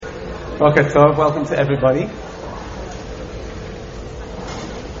Boker Tov, welcome to everybody.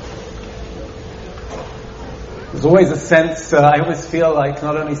 There's always a sense, I always feel like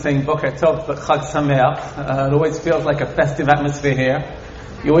not only saying Boker Tov, but Chag Sameach. It always feels like a festive atmosphere here.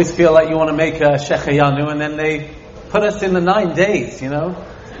 You always feel like you want to make a Shechayanu, and then they put us in the 9 days,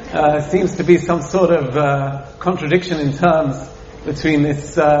 Seems to be some sort of contradiction in terms between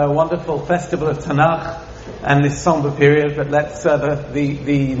this wonderful festival of Tanakh and this somber period, but let's the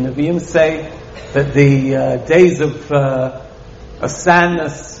Nevi'im say that the days of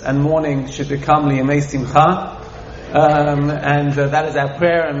sadness and mourning should become liyamei simcha, and that is our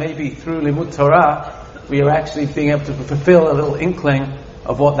prayer. And maybe through Limud Torah, we are actually being able to fulfill a little inkling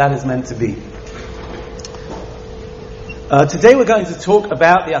of what that is meant to be. Today we're going to talk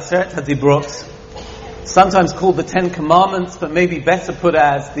about the Aseret HaDibrot, sometimes called the 10 Commandments, but maybe better put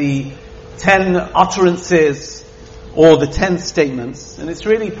as the 10 utterances or the 10 statements. And it's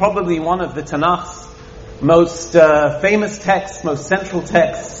really probably one of the Tanakh's most famous texts, most central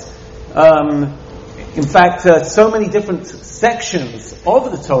texts. In fact, so many different sections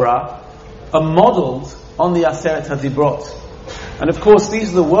of the Torah are modeled on the Aseret HaDibrot. And of course, these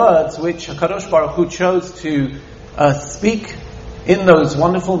are the words which HaKadosh Baruch Hu chose to speak in those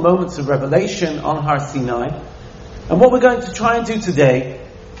wonderful moments of revelation on Har Sinai. And what we're going to try and do today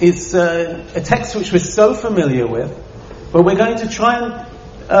is a text which we're so familiar with, but we're going to try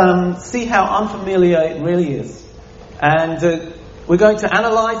and see how unfamiliar it really is. And we're going to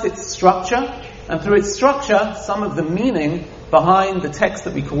analyze its structure, and through its structure, some of the meaning behind the text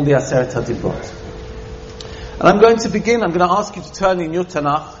that we call the Aseret HaDibrot. And I'm going to ask you to turn in your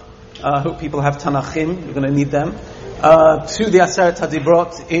Tanakh. I hope people have Tanachim, you're going to need them, to the Aseret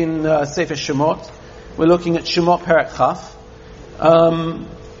HaDibrot in Sefer Shemot. We're looking at Shemot Perek Chaf.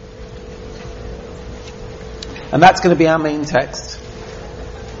 And that's going to be our main text.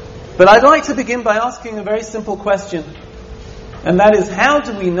 But I'd like to begin by asking a very simple question. And that is, how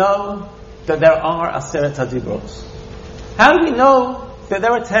do we know that there are Aseret HaDibrot? How do we know that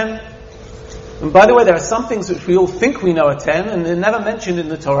there are 10? And by the way, there are some things which we all think we know are 10, and they're never mentioned in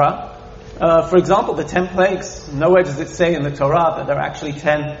the Torah. For example, the 10 plagues. Nowhere does it say in the Torah that there are actually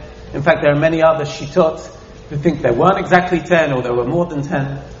 10. In fact, there are many other shittot who think there weren't exactly 10, or there were more than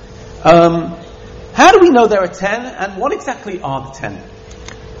 10. How do we know there are 10, and what exactly are the 10?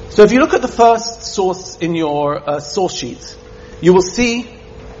 So if you look at the first source in your source sheet, you will see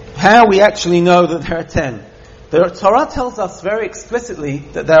how we actually know that there are 10. The Torah tells us very explicitly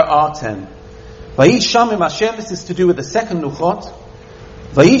that there are 10. Vayish Shamim Hashem, this is to do with the second Luchot.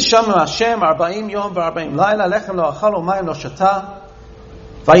 Vayish Shamim Hashem, 40 yom ו40 לילה, lechem lo achal u'mayim lo shata.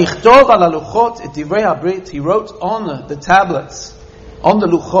 Vayichtov al haluchot et divrei habrit, he wrote on the tablets, on the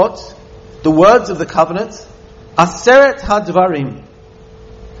Luchot, the words of the covenant, Aseret HaDvarim.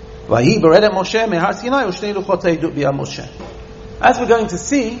 Vayi beredet Moshe mehar Sinai u'shnei luchot ha'edut b'yad Moshe. As we're going to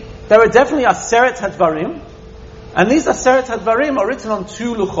see, there are definitely Aseret HaDvarim, and these Aseret HaDvarim are written on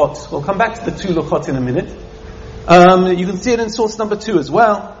 2 Luchot. We'll come back to the 2 Luchot in a minute. You can see it in source number 2 as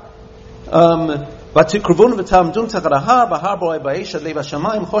well. ותקרבון ותעמדון תחת ההר, בהר בוער באש עד לב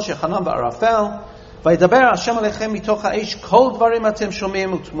השמיים, חושך ענן וערפל. וידבר השם עליכם מתוך האש, כל דברים אתם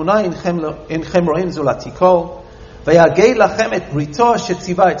שומעים, ותמונה אינכם רואים זולתי כל. ויגד לכם את בריתו אשר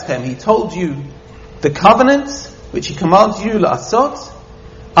ציווה אתכם. He told you the covenant which he commanded you לעשות,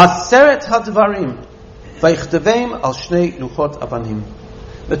 Aseret HaDvarim, ויכתבם על שני לוחות אבנים.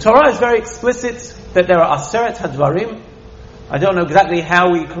 The Torah is very explicit that there are Aseret HaDvarim. I don't know exactly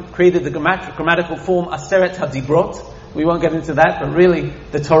how we created the grammatical form Aseret HaDibrot. We won't get into that, but really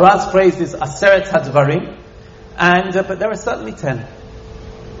the Torah's phrase is Aseret HaDvarim. And but there are certainly 10.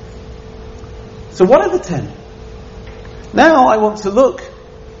 So what are the 10? Now I want to look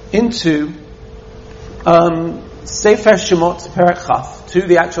into Sefer Shemot Perek Chaf, to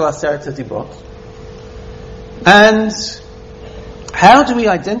the actual Aseret HaDibrot. And how do we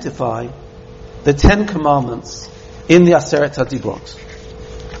identify the 10 commandments in the Aseret HaDibrot?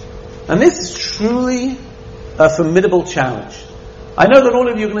 And this is truly a formidable challenge. I know that all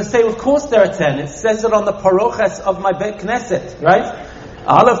of you are going to say, of course there are 10. It says it on the paroches of my Bet Knesset, right?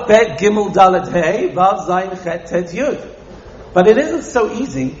 Aleph, Bet, Gimel, Dalet, Hey, Vav, Zayin, Chet, Tet, Yud. But it isn't so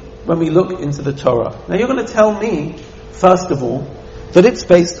easy when we look into the Torah. Now you're going to tell me, first of all, that it's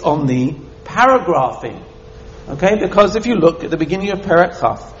based on the paragraphing. Okay? Because if you look at the beginning of Perek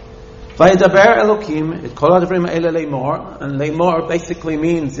Chaf, Vayedaber Elokim, et kol hadvarim ha'ele leimor, and leimor basically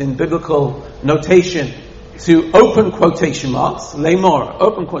means in biblical notation to open quotation marks, leimor,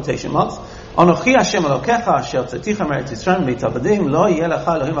 open quotation marks, Anochi Hashem Elokecha asher tzaticha me'eretz Yisrael beit avadim lo yeh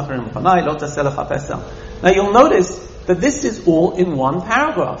lecha Elohim acharim b'fanai lo taseh lecha pesach. Now you'll notice that this is all in one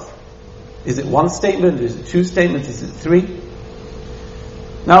paragraph. Is it one statement? Is it two statements? Is it three?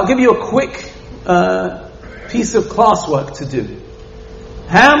 Now I'll give you a quick piece of classwork to do.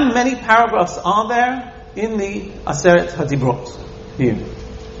 How many paragraphs are there in the Aseret HaDibrot? Here.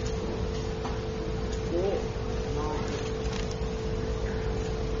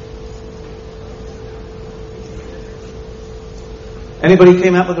 Anybody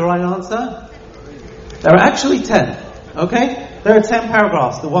came out with the right answer? There are actually 10. Okay? There are 10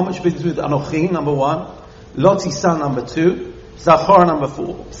 paragraphs. The one which begins with Anochi, number 1. Lo Tisa, number 2. Zachor, number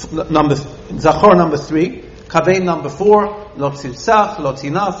 3. Kaved, number 4. Lo Tzivsach, Lo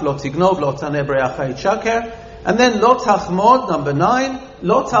Tinaf, Lo Tignov, Lo Taneh Bereacha Yitzhaker. And then Lo Tachmod, number 9.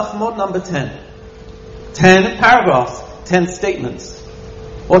 Lo Tachmod, number 10. 10 paragraphs. 10 statements.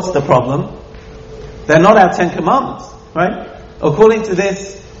 What's the problem? They're not our 10 commandments, right? According to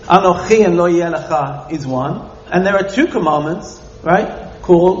this, Anochi and Lo Yeh Lecha is one. And there are 2 commandments, right,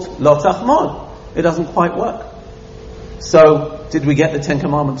 called Lo Tachmod. It doesn't quite work. So, did we get the 10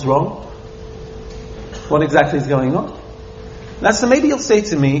 commandments wrong? What exactly is going on? Now, so maybe you'll say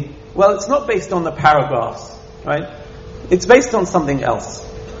to me, well, it's not based on the paragraphs, right? It's based on something else.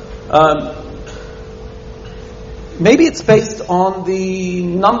 Maybe it's based on the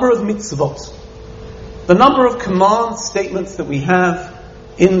number of mitzvot. The number of command statements that we have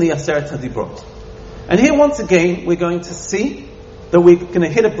in the Aseret HaDibrot. And here once again, we're going to see that we're going to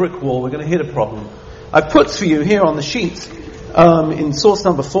hit a brick wall, we're going to hit a problem. I've put for you here on the sheet, in source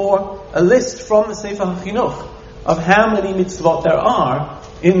number 4, a list from the Sefer HaChinuch of how many mitzvot there are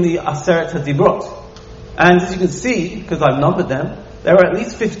in the Aseret HaDibrot. And as you can see, because I've numbered them, there are at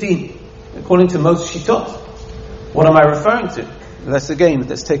least 15, according to most shitot. What am I referring to? Let's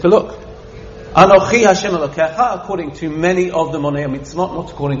take a look. Anochi Hashem Elokecha, according to many of the Monei Mitzvot,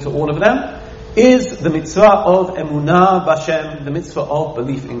 not according to all of them, is the mitzvah of emunah b'Hashem, the mitzvah of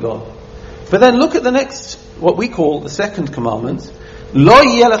belief in God. But then look at the next, what we call the second commandment. Lo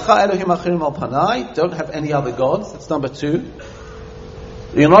yeh lecha Elohim achirim al panai, don't have any other gods, that's number 2.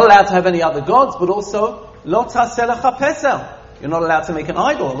 You're not allowed to have any other gods, but also, lo taseh lecha pesel, you're not allowed to make an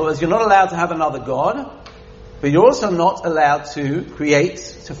idol. In other words, you're not allowed to have another god, but you're also not allowed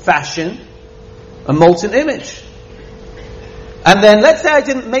to fashion a molten image. And then let's say I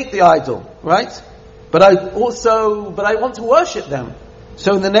didn't make the idol, right? But I want to worship them.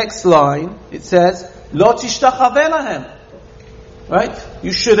 So in the next line, it says, Lo tishtachaveh lahem. Right?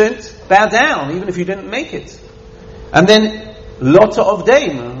 You shouldn't bow down, even if you didn't make it. And then, Lo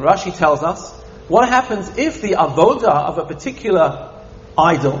ta'ovdeim. Rashi tells us, what happens if the avodah of a particular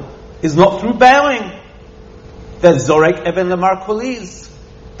idol is not through bowing? There's Zorek Eben Lemarkuliz,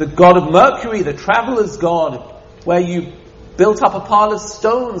 the god of Mercury, the traveler's god, where you built up a pile of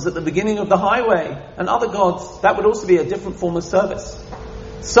stones at the beginning of the highway, and other gods. That would also be a different form of service.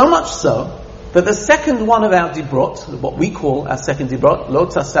 So much so that the second one of our dibrot, what we call our second dibrot, Lo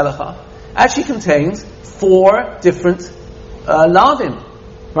Taseh Lecha, actually contains 4 different ladim,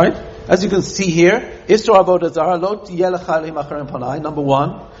 right? As you can see here, Isur Avodah Zarah, Lo Yeh Lecha Elohim achirim panai, number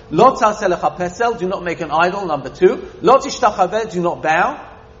 1. Lo Taseh Lecha pesel, do not make an idol, number 2. Lo tishtachaveh, do not bow,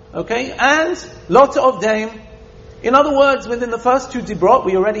 okay? And Lo ta'ovdeim. In other words, within the first 2 dibrot,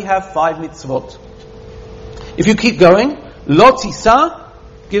 we already have 5 mitzvot. If you keep going, Lo Tisa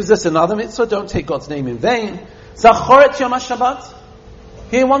gives us another mitzvah, don't take God's name in vain. Zachor et Yom HaShabbat.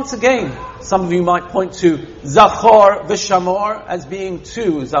 Here once again, some of you might point to Zachor v'Shamor as being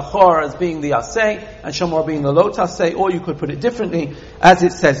 2, Zachor as being the Aseh, and Shamor being the Lo Taseh, or you could put it differently, as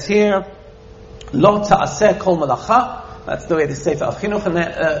it says here, Lo Ta'aseh Kol Malacha. That's the way the Sefer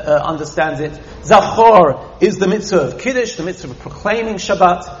HaChinuch understands it. Zachor is the mitzvah of Kiddush, the mitzvah of proclaiming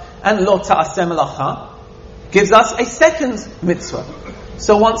Shabbat, and Lo Ta'aseh Melacha gives us a second mitzvah.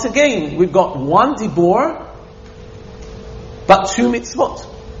 So once again, we've got 1 dibor, but 2 mitzvot.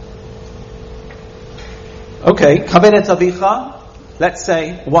 Okay, Kaved et Avicha, let's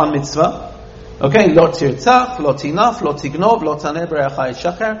say 1 mitzvah. Okay, Lo Tirtzach, Lo Tinaf, Lo Tignov, Lo Taneh Bereacha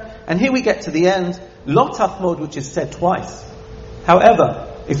Yitzhaker. And here we get to the end, Lo Tachmod, which is said twice. However,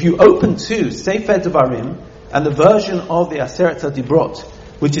 if you open to Sefer Devarim, and the version of the Aseret HaDibrot,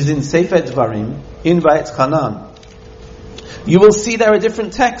 which is in Sefer Devarim, in Vayet Chanan, you will see there are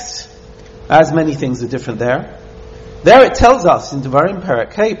different texts, as many things are different there. There it tells us in Devarim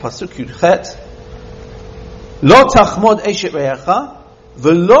Perek Hey, Pasuk Yud Chet, Lo Tachmod Eshet Re'echa,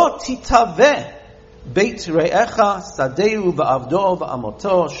 V'lo Titaveh Beit Re'echa Sadeu V'avdo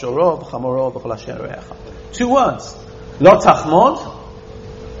V'amoto Shoro V'chamoro V'chol Asher Re'echa. 2 words. Lo Tachmod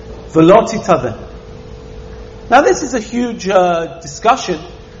V'lo Titaveh. Now this is a huge discussion.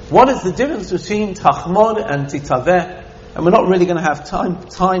 What is the difference between Tachmod and Titaveh? And we're not really going to have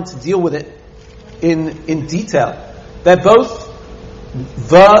time to deal with it in detail. They're both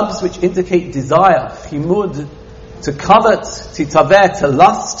verbs which indicate desire, chimud, to covet, titaveh, to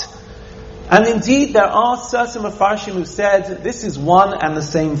lust. And indeed, there are certain Mefarshim who said this is one and the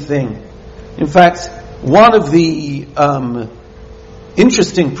same thing. In fact, one of the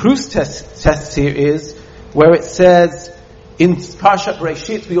interesting proof tests here is where it says in Parshat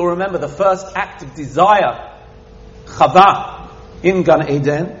Bereshit, we all remember the first act of desire, Chava, in Gan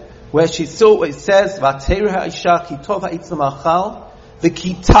Eden, where she saw what it says, V'ateir ha'isha ki tov ha'etz l'ma'achal,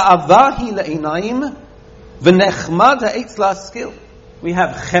 v'ki ta'ava hi le'einayim, v'nechmad ha'etz la'askil. We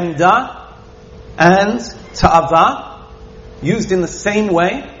have chemda and ta'ava used in the same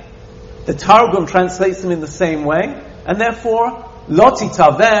way. The Targum translates them in the same way, and therefore lo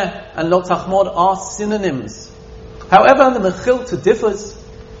titaveh and lo tachmod are synonyms. However, the Mechilta differs,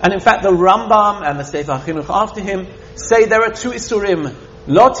 and in fact the Rambam and the Sefer HaChinuch after him say there are two isurim.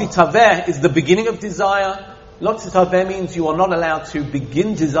 Lo titaveh is the beginning of desire. Lo titaveh means you are not allowed to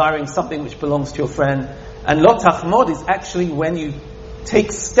begin desiring something which belongs to your friend. And lo tachmod is actually when you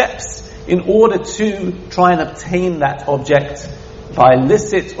take steps in order to try and obtain that object by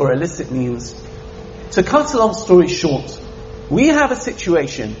licit or illicit means. To cut a long story short, we have a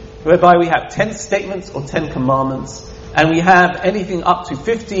situation whereby we have 10 statements or 10 commandments, and we have anything up to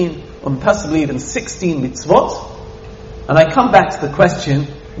 15 or possibly even 16 mitzvot. And I come back to the question,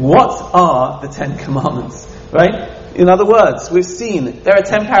 what are the 10 commandments? Right? In other words, we've seen there are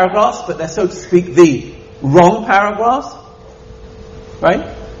 10 paragraphs, but they're, so to speak, the wrong paragraphs.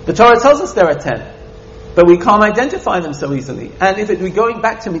 Right? The Torah tells us there are 10, but we can't identify them so easily. And if we're going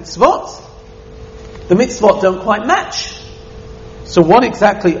back to mitzvot, the mitzvot don't quite match. So what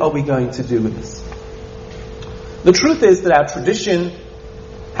exactly are we going to do with this? The truth is that our tradition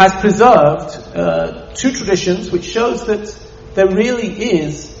has preserved two traditions, which shows that there really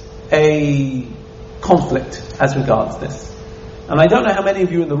is a conflict as regards this. And I don't know how many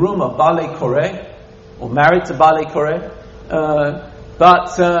of you in the room are Balei Koreh, or married to Balei Koreh,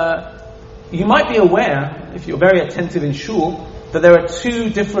 but you might be aware, if you're very attentive in shul, that there are two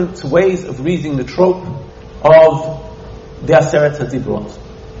different ways of reading the trope of the Aseret HaDibrot.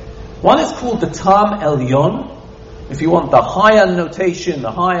 One is called the Tam Elyon, if you want the higher notation,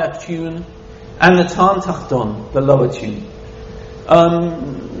 the higher tune, and the Tam Tachton, the lower tune.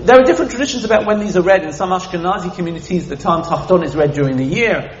 There are different traditions about when these are read. In some Ashkenazi communities, the Tam Tachton is read during the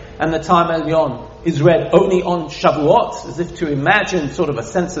year, and the Tam Elyon is read only on Shavuot, as if to imagine sort of a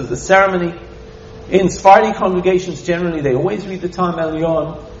sense of the ceremony. In Sephardi congregations, generally, they always read the Tam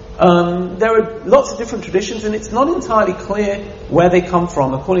Elyon. There are lots of different traditions, and it's not entirely clear where they come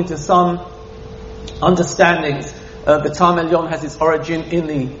from. According to some understandings, the Tam Elyon has its origin in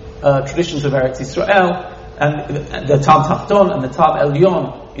the traditions of Eretz Yisrael, and the Tam Tachton and the Tam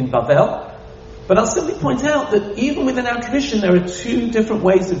Elyon in Bavel. But I'll simply point out that even within our tradition, there are two different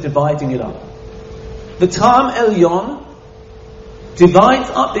ways of dividing it up. The Tam Elyon divides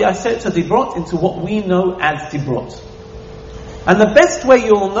up the Aseret HaDibrot into what we know as Dibrot. And the best way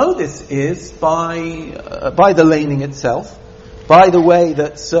you'll know this is by the laning itself, by the way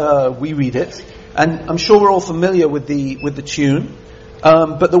that we read it. And I'm sure we're all familiar with the tune.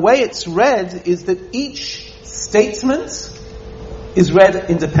 But the way it's read is that each statement is read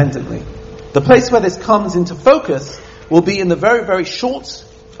independently. The place where this comes into focus will be in the very, very short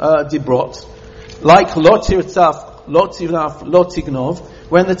Dibrot, like Lo Tirtzach, Lo Tirnaf, Lo Tignov,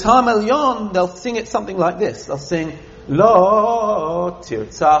 where in the Tam Elyon they'll sing it something like this. They'll sing Lo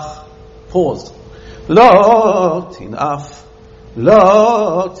Tirtzach, pause. Lo Tinaf,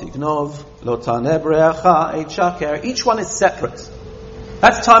 Lo Tignov, Lo Taneh B'reacha Et Shaker. Each one is separate.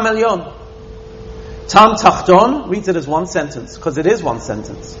 That's Tam Elyon. Tam Tachton reads it as one sentence, because it is one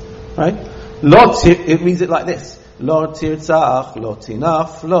sentence. Right? It reads it like this. Lo Tirtzach, Lo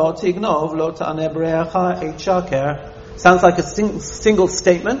Tinaf, Lo Tignov, Lo Taneh B'reacha Et Shaker. Sounds like a single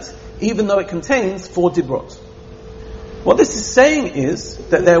statement, even though it contains 4 dibrot. What this is saying is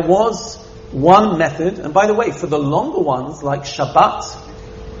that there was one method, and by the way, for the longer ones, like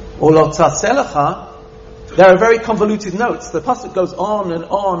Shabbat or Lo Taselecha, there are very convoluted notes. The pasuk goes on and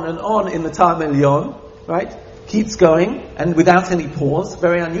on and on in the Tam Elyon, right? Keeps going, and without any pause.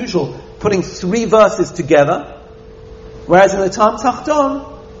 Very unusual, putting 3 verses together. Whereas in the Tam Tachton,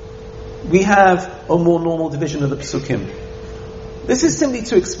 we have a more normal division of the psukim. This is simply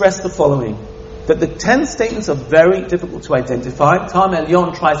to express the following: that the 10 statements are very difficult to identify. Tam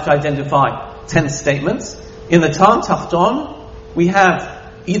Elyon tries to identify 10 statements. In the Tam Tachton, we have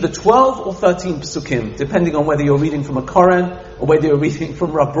either 12 or 13 psukim, depending on whether you're reading from a Koran or whether you're reading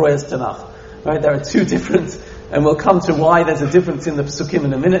from Rav Breuer's Tanakh. Right? There are 2 different, and we'll come to why there's a difference in the psukim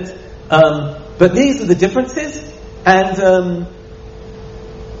in a minute. But these are the differences, and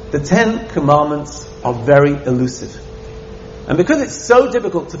the 10 Commandments are very elusive. And because it's so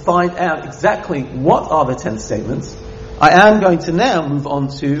difficult to find out exactly what are the 10 statements, I am going to now move on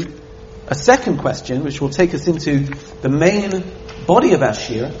to a second question, which will take us into the main body of our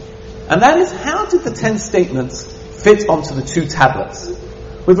shir, and that is, how did the 10 statements fit onto the 2 tablets?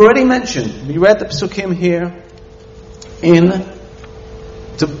 We've already mentioned, we read the Psukim here in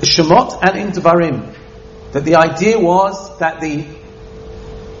Shemot and in Devarim, that the idea was that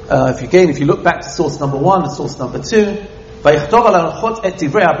if you look back to source number 1 and source number 2, ויכתוב על הלוחות את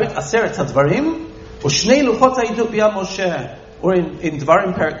דברי הברית 10 הדברים ושני לוחות העדות ביד משה, or in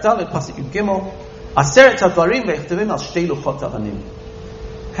Devarim Perek Dalet Pasuk Yud Gimel 10 הדברים ויכתבים על 2 לוחות אבנים.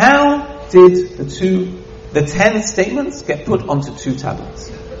 How did the 10 statements get put onto 2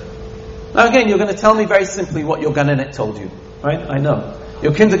 tablets? Now again, you're going to tell me very simply what your Ganenet told you, right? I know.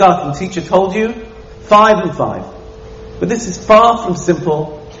 Your kindergarten teacher told you 5 and 5. But this is far from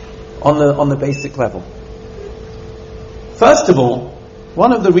simple on the basic level. First of all,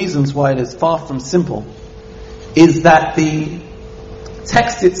 one of the reasons why it is far from simple is that the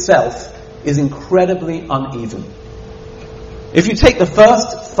text itself is incredibly uneven. If you take the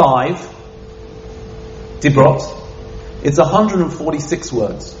first 5 dibrot, it's 146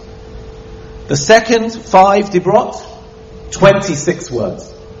 words. The second 5 dibrot, 26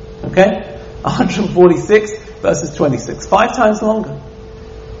 words. Okay? 146 versus 26. 5 times longer.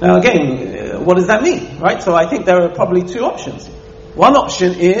 Now again, what does that mean? Right? So I think there are probably 2 options. One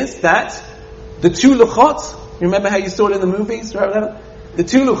option is that the 2 luchot, remember how you saw it in the movies? Right? The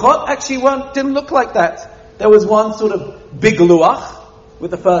 2 luchot actually didn't look like that. There was one sort of big luach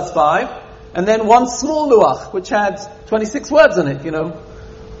with the first 5, and then one small luach which had 26 words on it. You know,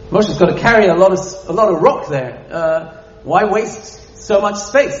 Moshe's got to carry a lot of rock there. Why waste so much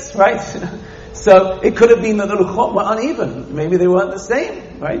space, right? So it could have been that the luchot were uneven. Maybe they weren't the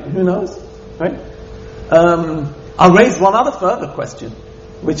same, right? Who knows, right? I'll raise one other further question,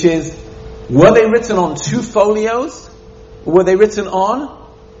 which is, were they written on 2 folios, or were they written on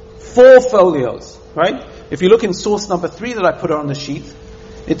 4 folios, right? If you look in source number 3 that I put on the sheet,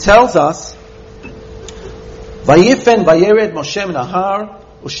 it tells us, Vayifen vayered Moshe min hahar,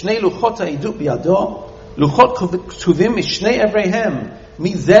 u'shnei luchot ha'idut biyado, luchot ktuvim mishnei evreihem,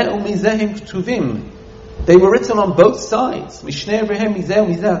 mizeh u'mizeh him ktuvim. They were written on both sides. Mishnei evreihem mizeh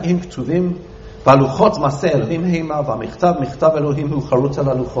u'mizeh him ktuvim. V'luchot maseh Elohim heima, v'michtav michtav Elohim hu charut al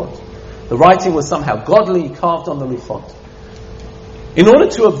luchot. The writing was somehow godly, carved on the luchot. In order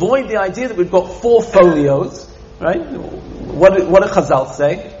to avoid the idea that we've got 4 folios, right? What did Chazal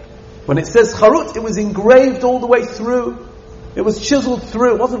say? When it says charut, it was engraved all the way through. It was chiseled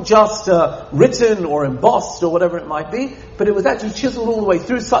through. It wasn't just written or embossed or whatever it might be, but it was actually chiseled all the way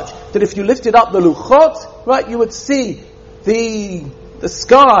through, such that if you lifted up the luchot, right, you would see the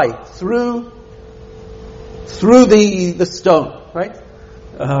sky through the stone, right?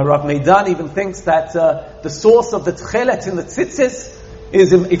 Rav Meidan even thinks that the source of the tchelet in the tzitzis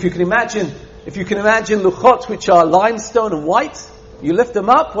is, if you can imagine luchot which are limestone and white, you lift them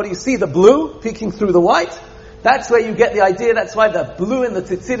up, what do you see? The blue peeking through the white. That's where you get the idea. That's why the blue in the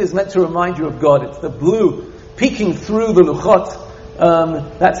tzitzit is meant to remind you of God. It's the blue peeking through the luchot.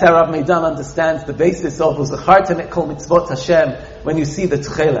 That's how Rav Meidan understands the basis of Uzacharta Kol Mitzvot Hashem when you see the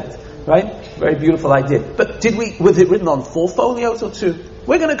tchelet. Right? Very beautiful idea. But was it written on 4 folios or 2?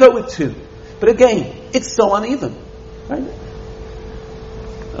 We're going to go with 2. But again, it's so uneven. Right?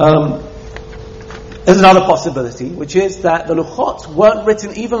 There's another possibility, which is that the luchot weren't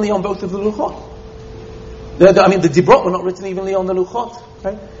written evenly on both of the luchot. The dibrot were not written evenly on the luchot.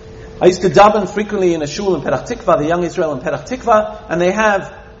 Right? I used to daven frequently in a shul in Petach Tikva, the Young Israel in Petach Tikva, and they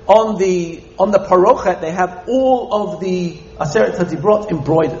have on the parochet, they have all of the Aseret HaDibrot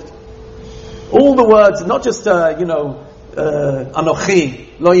embroidered. All the words, not just Anochi,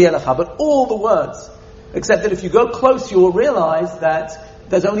 Lo Yeh Lecha, but all the words. Except that if you go close, you will realize that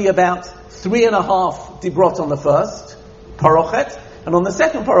there's only about 3.5 dibrot on the first parochet, and on the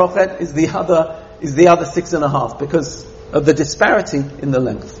second parochet is the other 6.5 because of the disparity in the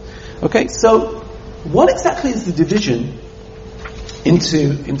length. Okay, so what exactly is the division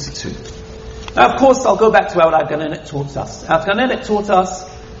into 2? Now, of course, I'll go back to what our Ganenet taught us. Our Ganenet taught us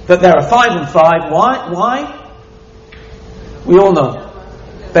that there are 5 and 5. Why? We all know.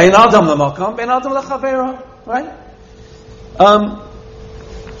 Bein Adam l'makam, Bein Adam l'chavera. Right?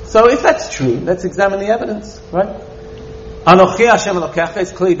 So if that's true, let's examine the evidence. Right? Anochi Hashem Elokecha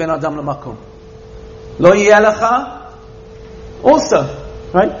is clearly Bein Adam l'makom. Lo yeh lecha, also.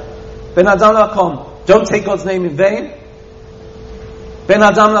 Right? Bein Adam l'makom. Don't take God's name in vain. Ben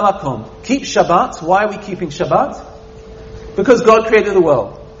Adam Lamakom. Keep Shabbat. Why are we keeping Shabbat? Because God created the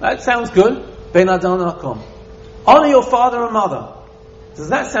world. That sounds good. Ben Adam Lamakom. Honor your father and mother. Does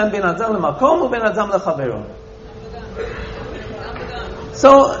that sound Ben Adam Lamakom or Ben Adam Lachavero?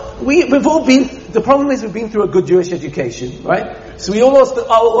 So we've all been. The problem is we've been through a good Jewish education, right? So we all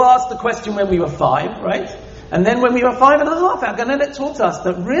asked the question when we were 5, right? And then when we were 5 and a half, our Ganenet taught us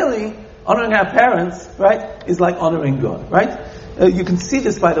that really honoring our parents, right, is like honoring God, right? You can see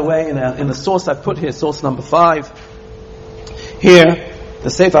this, by the way, in a source I put here, source number 5. Here, the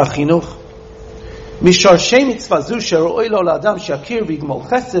Sefer HaChinuch.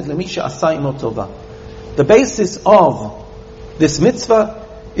 The basis of this mitzvah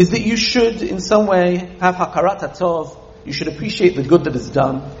is that you should, in some way, have hakarat hatov. You should appreciate the good that is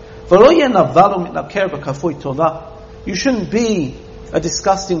done. You shouldn't be a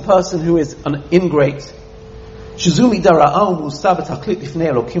disgusting person who is an ingrate. Because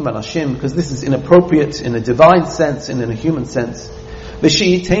this is inappropriate in a divine sense and in a human sense. Since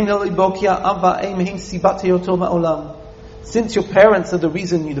your parents are the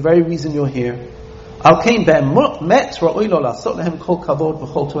very reason you're here.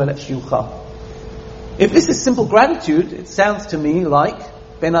 If this is simple gratitude, it sounds to me like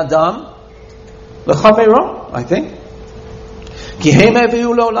Ben Adam L'Chaveiro, I think.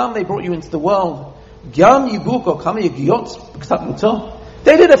 They brought you into the world. They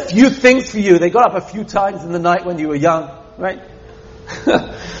did a few things for you. They got up a few times in the night when you were young, right?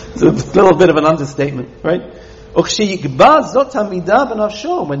 It's a little bit of an understatement, right? When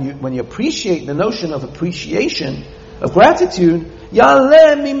you appreciate the notion of appreciation, of gratitude,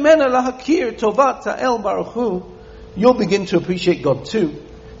 you'll begin to appreciate God too.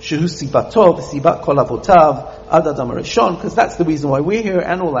 Because that's the reason why we're here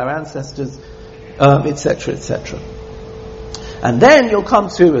and all our ancestors, etc., etc. And then you'll come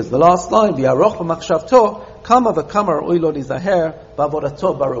to, as the last line,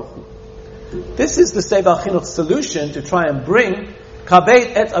 this is the Sefer HaChinuch solution to try and bring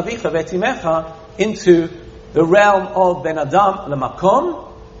Kabet et avicha v'et imecha into the realm of Ben Adam L'Makom.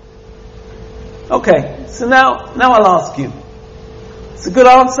 Okay, so now I'll ask you. It's a good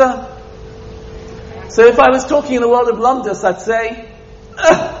answer. So if I was talking in the world of Lumdus, I'd say,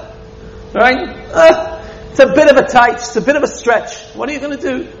 right? It's a bit of a tight, it's a bit of a stretch. What are you going to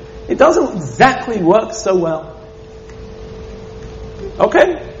do? It doesn't exactly work so well.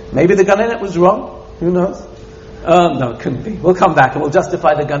 Okay, maybe the Ganenet was wrong. Who knows? No, it couldn't be. We'll come back and we'll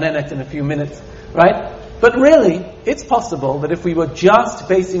justify the Ganenet in a few minutes, right? But really, it's possible that if we were just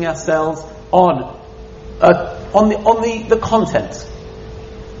basing ourselves on the content,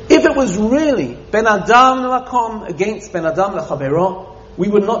 if it was really Ben Adam L'Makom against Ben Adam L'Chavero, we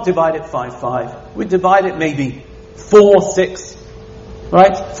would not divide it 5-5. We'd divide it maybe 4-6,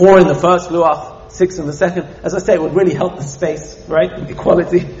 right? 4 in the first luach, 6 in the second. As I say, it would really help the space, right?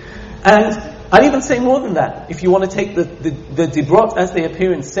 Equality. And I'd even say more than that. If you want to take the Dibrot as they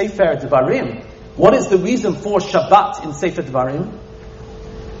appear in Sefer Devarim, what is the reason for Shabbat in Sefer Devarim?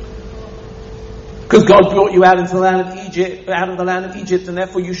 Because God brought you out into the land of Egypt, and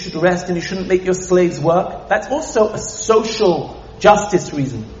therefore you should rest and you shouldn't make your slaves work. That's also a social justice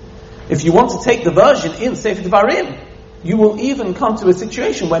reason. If you want to take the version in Sefer Devarim, you will even come to a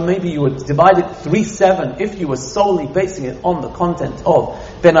situation where maybe you would divide it 3-7 if you were solely basing it on the content of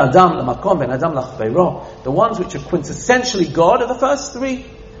Ben Adam L'Makom, Ben Adam L'Chavero. The ones which are quintessentially God are the first 3.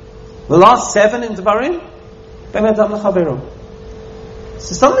 The last 7 in Devarim, Ben Adam L'Chavero.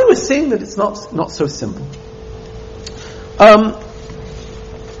 So suddenly we're seeing that it's not so simple. I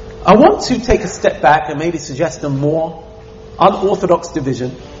want to take a step back and maybe suggest a more unorthodox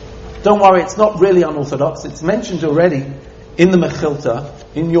division. Don't worry, it's not really unorthodox. It's mentioned already in the Mechilta,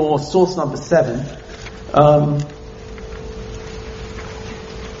 in your source number 7.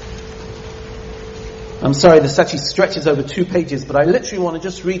 I'm sorry, this actually stretches over 2 pages, but I literally want to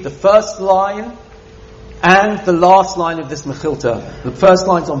just read the first line and the last line of this Mechilta. The first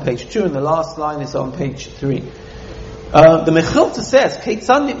line's on page 2 and the last line is on page 3. The Mechilta says,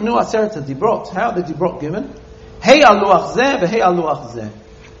 Keitzad nitnu aseret hadibrot. How are the dibrot given? Hey al luach zeh v'hei al luach zeh.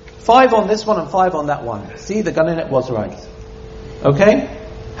 5 on this one and 5 on that one. See, the Ganenet was right. Okay?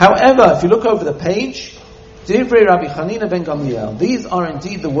 However, if you look over the page, Divrei Rabbi Chanina ben Gamliel. These are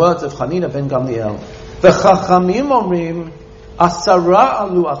indeed the words of Chanina ben Gamliel. V'chachamim omrim, asara al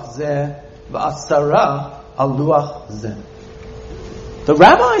luach zeh, v'asara al luach zeh. The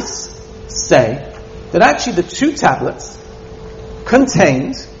rabbis say that actually the 2 tablets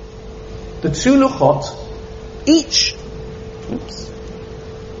contained the 2 luchot, each.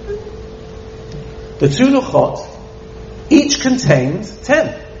 The 2 luchot Each contained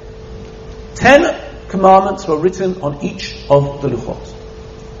 10. 10 commandments were written on each of the Luchot.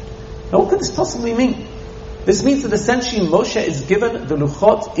 Now what could this possibly mean? This means that essentially Moshe is given the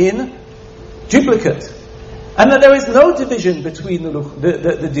Luchot in duplicate. And that there is no division between the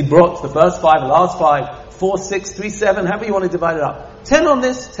Dibrot, the first 5, the last 5, 4, 6, 3, 7, however you want to divide it up. 10 on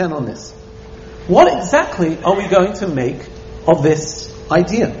this, 10 on this. What exactly are we going to make of this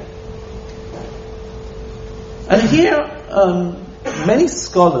idea? And here, many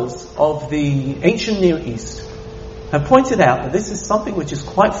scholars of the ancient Near East have pointed out that this is something which is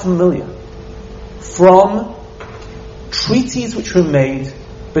quite familiar from treaties which were made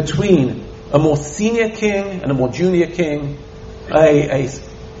between a more senior king and a more junior king, an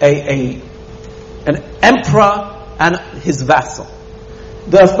emperor and his vassal.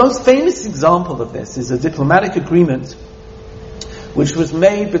 The most famous example of this is a diplomatic agreement which was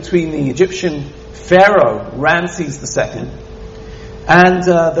made between the Egyptian pharaoh Ramses II and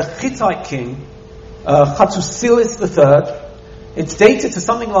the Hittite king Hattusilis III. It's dated to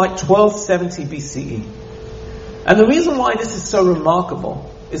something like 1270 BCE. And the reason why this is so remarkable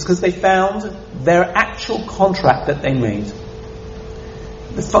is because they found their actual contract that they made.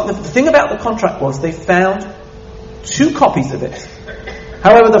 The thing about the contract was they found 2 copies of it.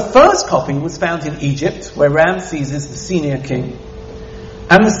 However, the first copy was found in Egypt, where Ramses is the senior king.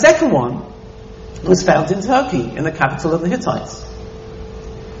 And the second one was found in Turkey, in the capital of the Hittites.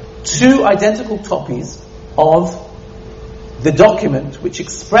 2 identical copies of the document which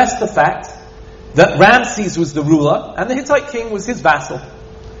expressed the fact that Ramses was the ruler and the Hittite king was his vassal.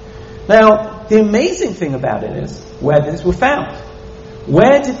 Now, the amazing thing about it is where these were found.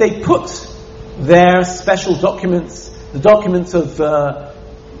 Where did they put their special documents, the documents of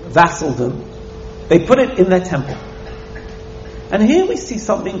vassaldom? They put it in their temple. And here we see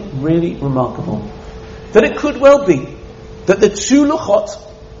something really remarkable. That it could well be that the 2 Luchot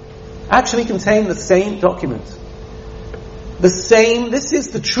actually contain the same document. This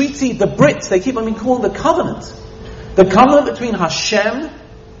is the treaty, the Brit, they keep on being called the covenant. The covenant between Hashem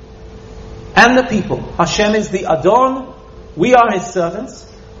and the people. Hashem is the Adon, we are his servants,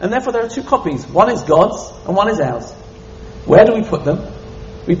 and therefore there are 2 copies. One is God's and one is ours. Where do we put them?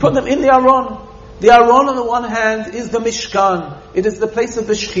 We put them in the Aron. The Aron on the one hand is the Mishkan. It is the place of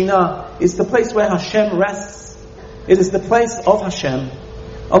the Shekhinah. It's the place where Hashem rests. It is the place of Hashem.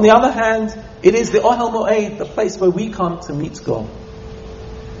 On the other hand, it is the Ohel Moed, the place where we come to meet God.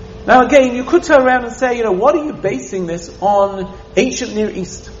 Now again, you could turn around and say, what are you basing this on ancient Near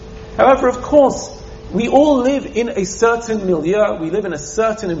East? However, of course, we all live in a certain milieu, we live in a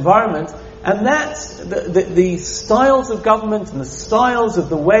certain environment, and that, the styles of government and the styles of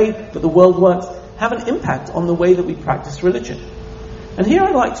the way that the world works have an impact on the way that we practice religion. And here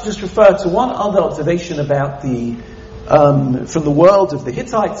I'd like to just refer to one other observation about from the world of the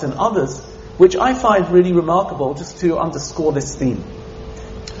Hittites and others, which I find really remarkable, just to underscore this theme.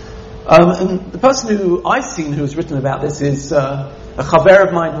 And the person who I've seen who has written about this is a chaver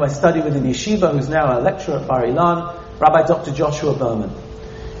of mine who I study with in yeshiva, who's now a lecturer at Bar Ilan, Rabbi Dr. Joshua Berman.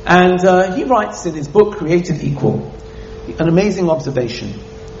 And he writes in his book, Created Equal, an amazing observation.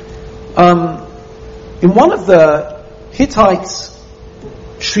 In one of the Hittite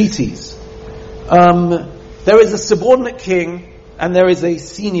treaties, there is a subordinate king and there is a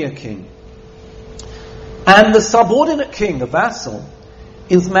senior king. And the subordinate king, the vassal,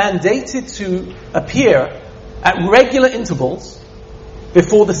 is mandated to appear at regular intervals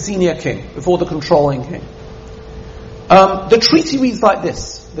before the senior king, before the controlling king. The treaty reads like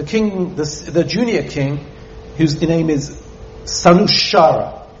this. The king, the junior king, whose name is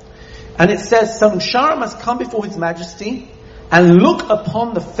Sanushara. And it says, Sanushara must come before his majesty and look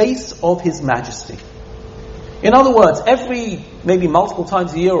upon the face of his majesty. In other words, maybe multiple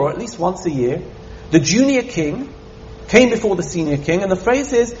times a year, or at least once a year, the junior king came before the senior king, and the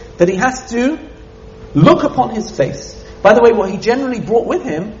phrase is that he has to look upon his face. By the way, what he generally brought with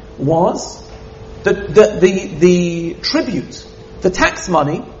him was the tribute, the tax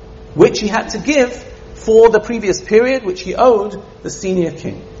money, which he had to give for the previous period, which he owed the senior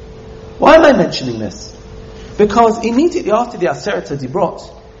king. Why am I mentioning this? Because immediately after the Aseret HaDibrot,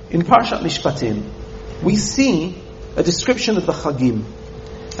 in Parshat Mishpatim, we see a description of the Chagim.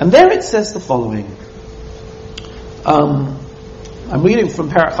 And there it says the following. I'm reading from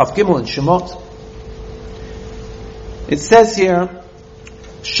Parak Chav Gimel in Shemot. It says here,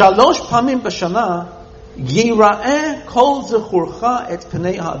 Shalosh pamim b'shana yira'eh kol zechurcha et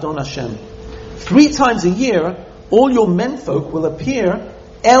pnei ha'adon Hashem. 3 times a year, all your menfolk will appear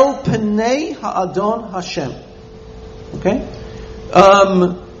el pnei ha'adon Hashem. Okay?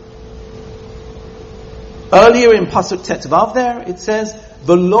 Earlier in Pasuk Tetvav there, it says,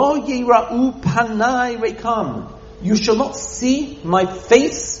 V'lo yira'u panai rekam. You shall not see my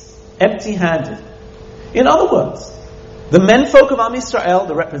face empty-handed. In other words, the menfolk of Am Yisrael,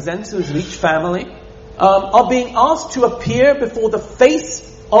 the representatives of each family, are being asked to appear before the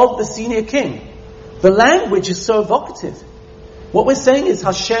face of the senior king. The language is so evocative. What we're saying is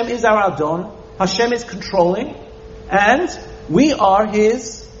Hashem is our Adon, Hashem is controlling, and we are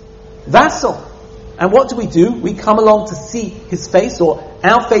His vassal. And what do? We come along to see His face, or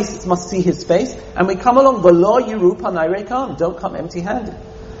our faces must see His face, and we come along, V'lo yiru panai rekam, don't come empty-handed.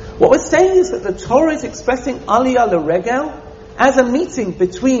 What we're saying is that the Torah is expressing Aliyah L'Regel as a meeting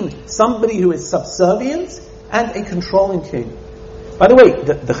between somebody who is subservient and a controlling king. By the way,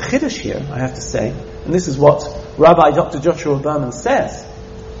 the Chiddush here, I have to say, and this is what Rabbi Dr. Joshua Berman says,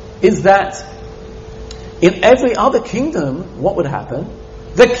 is that in every other kingdom, what would happen?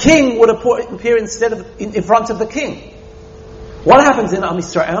 The king would appear instead of in front of the king. What happens in Am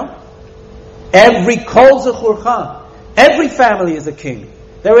Yisrael? Every kol zechurcha, every family is a king.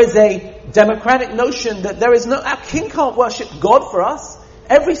 There is a democratic notion that our king can't worship God for us.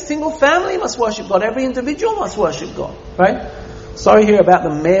 Every single family must worship God. Every individual must worship God. Right? Sorry here about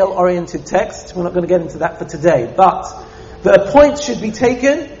the male-oriented text. We're not going to get into that for today. But the point should be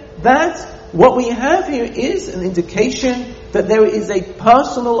taken that what we have here is an indication that there is a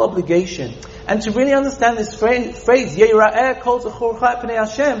personal obligation. And to really understand this phrase, Yeira'eh kol zechurcha pnei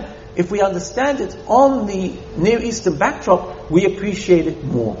Hashem, if we understand it on the Near Eastern backdrop, we appreciate it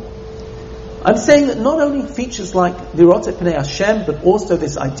more. I'm saying that not only features like Lirot et Pnei Hashem, but also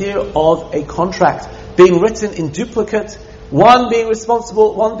this idea of a contract being written in duplicate, one being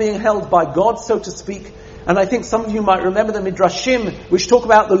responsible, one being held by God, so to speak. And I think some of you might remember the Midrashim, which talk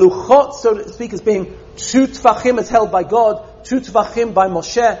about the Luchot, so to speak, as being 2 Tfachim as held by God, 2 Tfachim by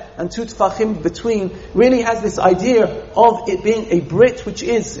Moshe, and 2 Tfachim between, really has this idea of it being a Brit, which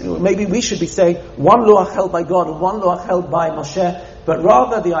is, maybe we should be saying, 1 Luach held by God and 1 Luach held by Moshe, but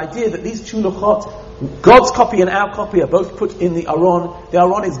rather the idea that these 2 Luchot, God's copy and our copy, are both put in the Aron. The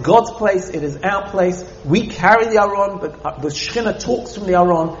Aron is God's place, it is our place. We carry the Aron, but the Shekhinah talks from the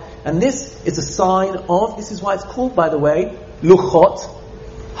Aron. And this is a sign of, this is why it's called, by the way, Luchot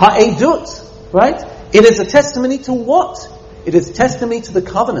Ha'edut, right? It is a testimony to what? It is testimony to the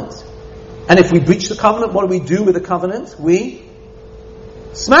covenant. And if we breach the covenant, what do we do with the covenant? We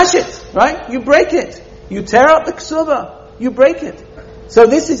smash it, right? You break it. You tear up the ksuba. You break it. So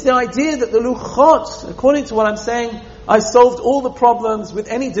this is the idea that the Luchot, according to what I'm saying, I solved all the problems with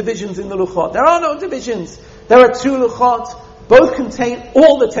any divisions in the Luchot. There are no divisions. There are 2 Luchot. Both contain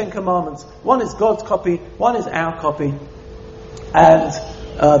all the 10 commandments. One is God's copy, one is our copy. And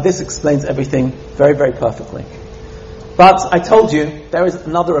this explains everything very, very perfectly. But I told you, there is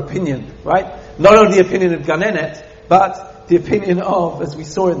another opinion, right? Not only the opinion of Ganenet, but the opinion of, as we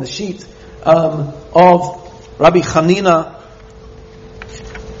saw in the sheet, of Rabbi Chanina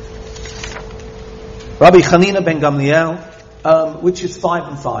ben Gamliel, which is 5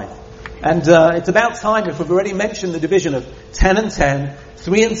 and 5. And it's about time, if we've already mentioned the division of 10 and 10,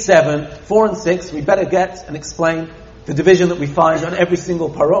 3 and 7, 4 and 6, we better get and explain the division that we find on every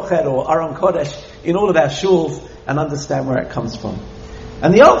single parochet or Aron Kodesh in all of our shuls and understand where it comes from.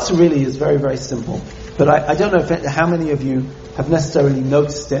 And the answer really is very, very simple. But I don't know how many of you have necessarily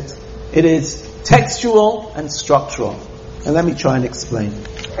noticed it. It is textual and structural. And let me try and explain.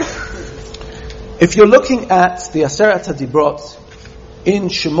 If you're looking at the Aseret HaDibrot, in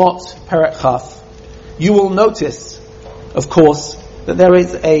Shemot Perek Chaf, you will notice, of course, that there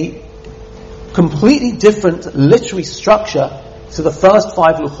is a completely different literary structure to the first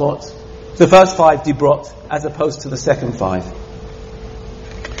 5 Luchot, the first 5 Dibrot, as opposed to the second 5.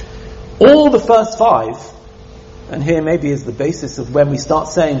 All the first 5, and here maybe is the basis of when we start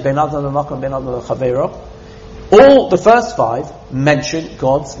saying Ben Adam L'Makom, Ben Adam L'Chaveiro, all the first 5 mention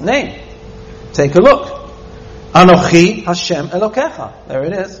God's name. Take a look. Anochi Hashem Elokecha. There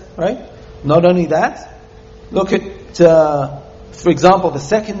it is, right? Not only that, look at, for example, the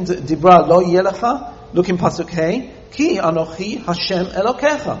second Dibra, Lo Yelecha, look in Pasuk Hey, Ki Anochi Hashem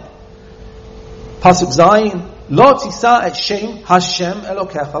Elokecha. Pasuk Zayin, Lo Tisa Et Shem Hashem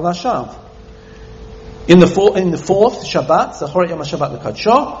Elokecha Lashav. In the fourth Shabbat, Zachoret Yom HaShabbat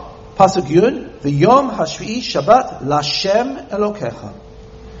L'Kadsho, Pasuk Yud, V'yom HaShvi'i Shabbat Lashem Elokecha.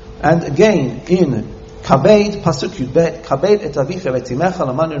 And again, in Kabed, Pasuk Yudbet, Kabed et avicha v'timecha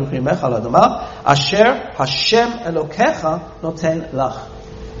laman enuchimecha l'adama, asher Hashem Elokecha noten lach.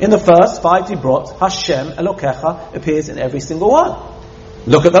 In the first 5 Dibrot, Hashem Elokecha appears in every single one.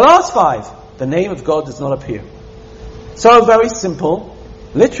 Look at the last 5. The name of God does not appear. So very simple.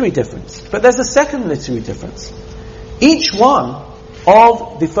 literary difference. But there's a second literary difference. Each one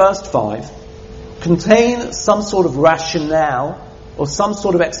of the first 5 contain some sort of rationale or some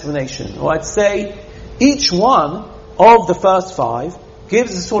sort of explanation. Or I'd say each one of the first 5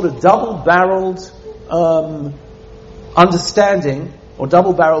 gives a sort of double-barreled understanding or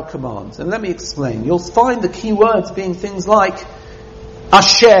double-barreled commands. And let me explain. You'll find the key words being things like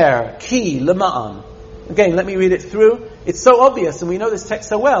asher, ki, lema'an. Again, let me read it through. It's so obvious, and we know this text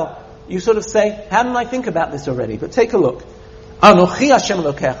so well. You sort of say, how didn't I think about this already? But take a look. Anochi Hashem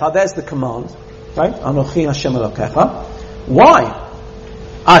Elokecha, there's the command. Right? Anochi Hashem Elokecha. Why?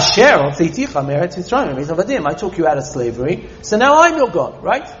 Asher Otzeiticha Meretz Yisrael Meis Avadim. I took you out of slavery, so now I'm your God,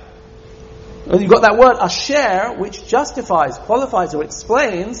 right? You've got that word Asher, which justifies, qualifies, or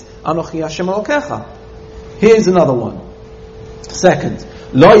explains Anochi Hashem Elokecha. Here's another one. Second,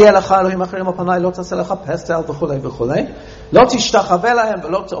 Lo yeh lecha Elohim acherim al panai, lo taseh lecha pestel v'chulei v'chulei, lo tishtachave lahem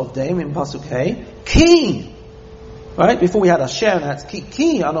v'lo ta'ovdeim in pasuk hey, ki. Right? Before we had Asher, and that's ki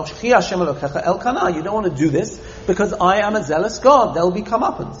Anochi Hashem Elokecha Elkanah. You don't want to do this because I am a zealous God. There will be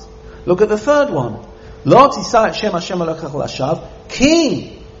comeuppance. Look at the third one. Lo tisah et shem Hashem Elokecha l'ashav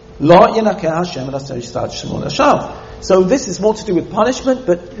ki lo yenakeh Hashem et aser yisah et shemo l'ashav. So this is more to do with punishment,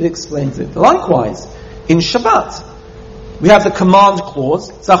 but it explains it. Likewise, in Shabbat, we have the command clause.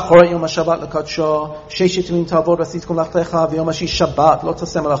 Zachor yom haShabbat lekadsho, sheshit yamim ta'avod v'asit kol melachatecha v'yom haShish Shabbat lo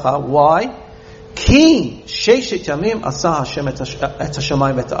taseh melacha. Why? Ki sheshet yamim asa Hashem et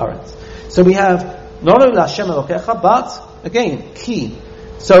hashamayim et haaretz. So we have not only Hashem Elokecha, but again ki.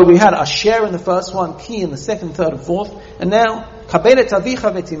 So we had Asher in the first one, ki in the second, third, and fourth, and now kabel et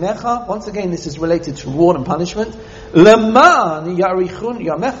avicha v'timecha. Once again, this is related to reward and punishment. Leman yarichun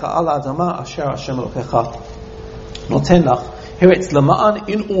yamecha al adama asher Hashem Elokecha noten lach. Here it's leman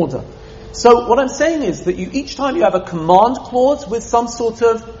in order. So what I'm saying is that each time you have a command clause with some sort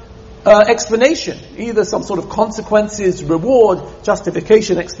of explanation, either some sort of consequences, reward,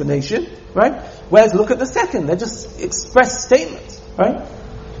 justification, explanation, right? Whereas look at the second, they're just express statements, right?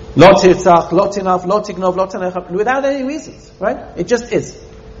 Lo tirzach, lo tinaf, lo tignov, lo tanech, without any reasons, right? It just is.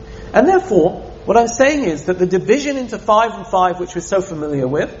 And therefore, what I'm saying is that the division into 5 and 5, which we're so familiar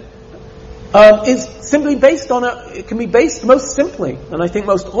with, is simply based on it can be based most simply, and I think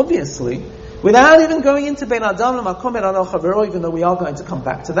most obviously, without even going into Ben Adam L'Makom Ben Adam Chavero, even though we are going to come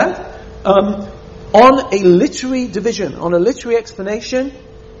back to that, on a literary division, on a literary explanation,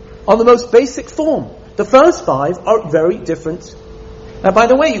 on the most basic form. The first 5 are very different. Now, by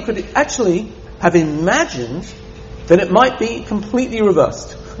the way, you could actually have imagined that it might be completely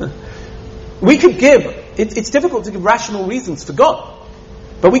reversed. We could give, it's difficult to give rational reasons for God,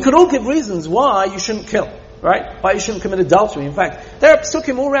 but we could all give reasons why you shouldn't kill. Right? Why you shouldn't commit adultery. In fact, there are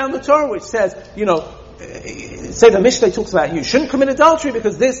psukim all around the Torah which says, say the Mishnah talks about you shouldn't commit adultery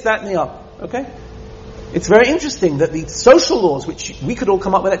because this, that, and the other. Okay? It's very interesting that the social laws, which we could all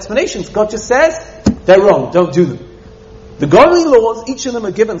come up with explanations, God just says, they're wrong, don't do them. The godly laws, each of them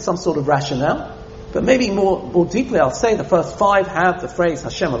are given some sort of rationale, but maybe more deeply I'll say the first 5 have the phrase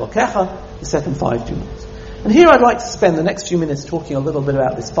Hashem Elokecha, the second 5 do not. And here I'd like to spend the next few minutes talking a little bit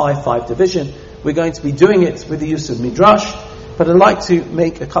about this 5-5 division. We're going to be doing it with the use of Midrash, but I'd like to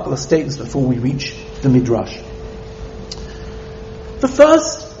make a couple of statements before we reach the Midrash. The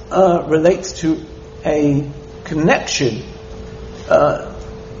first relates to a connection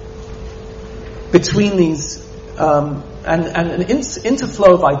between these and an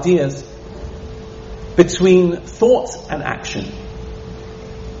interflow of ideas between thought and action.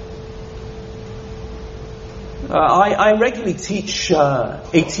 I regularly teach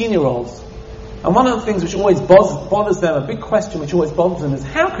 18-year-olds, and one of the things which always bothers them, a big question which always bothers them, is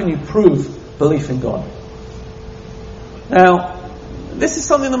how can you prove belief in God? Now, this is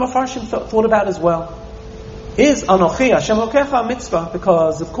something the Mefarshim thought about as well. Is Anochi Hashem Elokecha a mitzvah?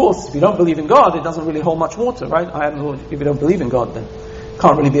 Because, of course, if you don't believe in God, it doesn't really hold much water, right? If you don't believe in God, then it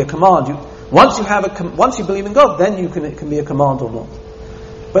can't really be a command. Once you believe in God, then it can be a command or not.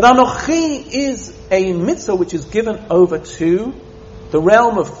 But Anochi is a mitzvah which is given over to the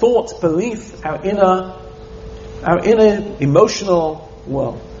realm of thought, belief, our inner emotional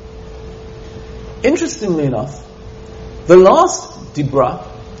world. Interestingly enough, the last dibra,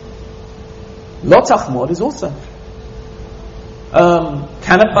 Lo Tachmod, is also.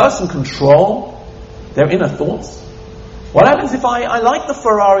 Can a person control their inner thoughts? What happens if I like the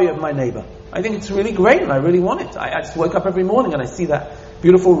Ferrari of my neighbor? I think it's really great and I really want it. I just wake up every morning and I see that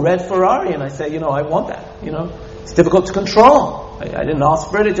beautiful red Ferrari and I say, I want that. It's difficult to control. I didn't ask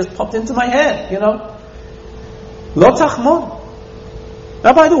for it, it just popped into my head, Lo Tachmod.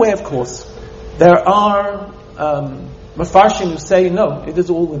 Now, by the way, of course, there are Mefarshim who say, no, it is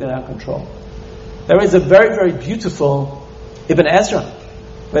all within our control. There is a very, very beautiful Ibn Ezra,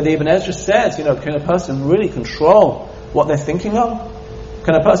 where the Ibn Ezra says, can a person really control what they're thinking of?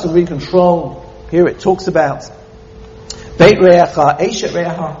 Can a person really control? Here it talks about Beit Re'echa, Eshet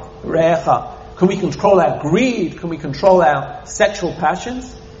Re'echa. Can we control our greed? Can we control our sexual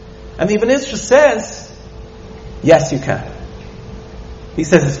passions? And the Ibn Ezra says, yes, you can. He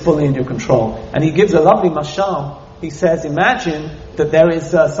says it's fully in your control. And he gives a lovely mashal. He says, imagine that there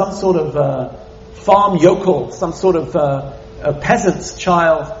is some sort of farm yokel, some sort of a peasant's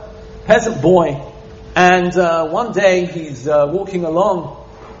child, peasant boy, and one day he's walking along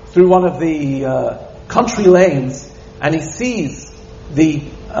through one of the country lanes, and he sees the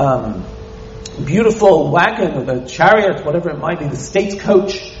beautiful wagon or the chariot, whatever it might be, the state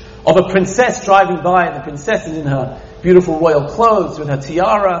coach of a princess driving by, and the princess is in her beautiful royal clothes with her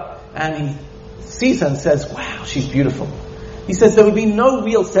tiara, and he sees her and says, wow, she's beautiful. He says there would be no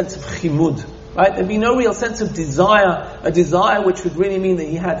real sense of chimud, right? There'd be no real sense of desire, a desire which would really mean that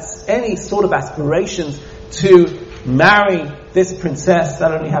he had any sort of aspirations to marry this princess.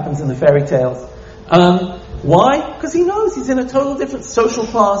 That only happens in the fairy tales. Why? Because he knows he's in a total different social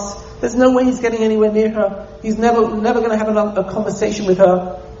class. There's no way he's getting anywhere near her. He's never going to have a conversation with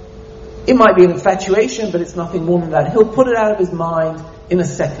her. It might be an infatuation, but it's nothing more than that. He'll put it out of his mind in a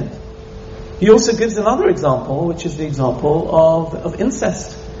second. He also gives another example, which is the example of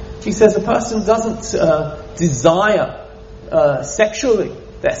incest. He says a person doesn't desire sexually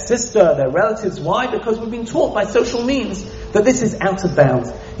their sister, their relatives. Why? Because we've been taught by social means that this is out of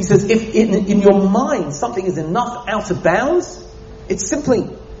bounds. He says if in your mind something is enough out of bounds, it's simply,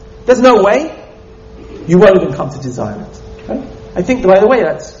 there's no way, you won't even come to desire it. Okay? I think, by the way,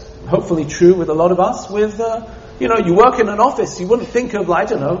 that's hopefully true with a lot of us. With, you work in an office, you wouldn't think of,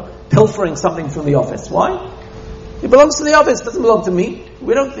 pilfering something from the office. Why? It belongs to the office, it doesn't belong to me.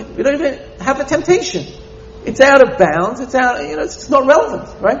 We don't even have the temptation. It's out of bounds, it's not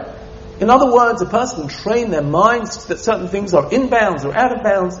relevant, right? In other words, a person can train their minds that certain things are in bounds or out of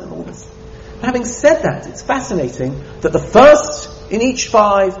bounds and all this. But having said that, it's fascinating that the first in each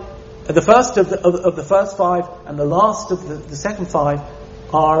five, the first of the first five and the last of the second five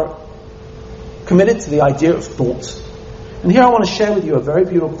are committed to the idea of thought. And here I want to share with you a very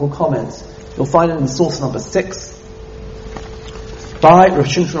beautiful comment. You'll find it in source number 6 by Rav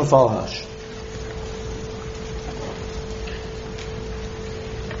Shimshon Raphael Hirsch.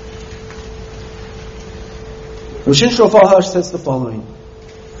 Rav Shimshon Raphael Hirsch says the following: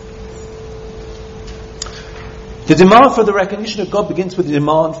 the demand for the recognition of God begins with the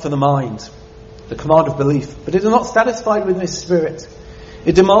demand for the mind, the command of belief. But it is not satisfied with this spirit.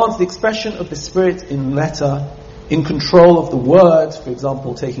 It demands the expression of the spirit in letter, in control of the word, for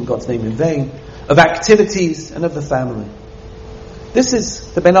example, taking God's name in vain, of activities, and of the family. This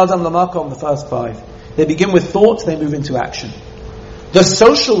is the Ben Adam Lamakom, the first five. They begin with thought, they move into action. The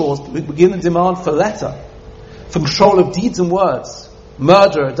social laws begin the demand for letter, for control of deeds and words,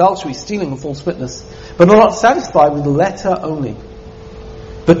 murder, adultery, stealing, and false witness, but are not satisfied with the letter only.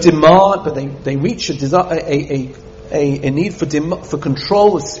 But they reach a need for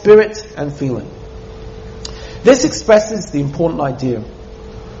control of spirit and feeling. This expresses the important idea.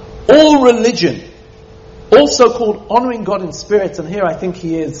 All religion, also called honoring God in spirit, and here I think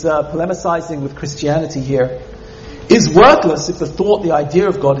he is polemicizing with Christianity here, is worthless if the thought, the idea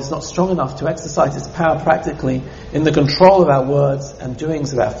of God is not strong enough to exercise its power practically in the control of our words and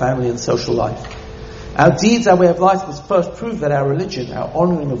doings of our family and social life. Our deeds, our way of life must first prove that our religion, our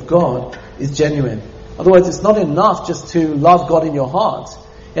honoring of God, is genuine. Otherwise, it's not enough just to love God in your heart.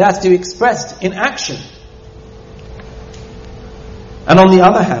 It has to be expressed in action. And on the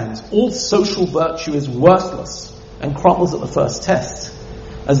other hand, all social virtue is worthless and crumbles at the first test,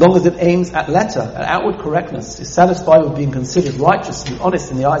 as long as it aims at letter, at outward correctness, is satisfied with being considered righteous and honest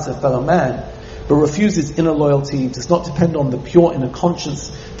in the eyes of fellow man, but refuses inner loyalty, does not depend on the pure inner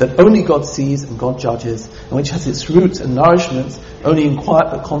conscience that only God sees and God judges, and which has its roots and nourishment only in quiet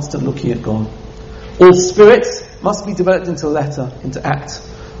but constant looking at God. All spirits must be developed into letter, into act.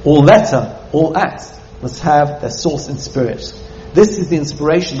 All letter, all act must have their source in spirit. This is the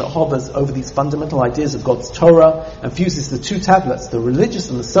inspiration that hovers over these fundamental ideas of God's Torah and fuses the two tablets, the religious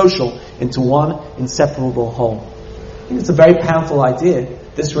and the social, into one inseparable whole. I think it's a very powerful idea,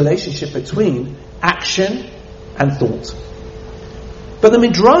 this relationship between action and thought. But the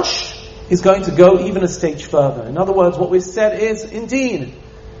Midrash is going to go even a stage further. In other words, what we've said is, indeed,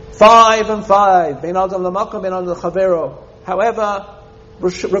 5 and 5, Ben Adam Lamakom, Ben Adam Chavero. However,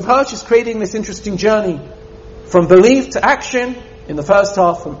 Rav Hirsch is creating this interesting journey from belief to action in the first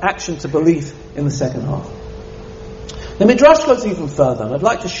half, from action to belief in the second half. The Midrash goes even further, and I'd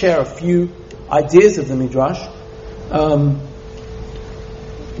like to share a few ideas of the Midrash, and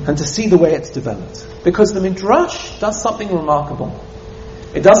to see the way it's developed. Because the Midrash does something remarkable.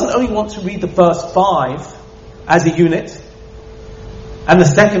 It doesn't only want to read the first 5 as a unit, and the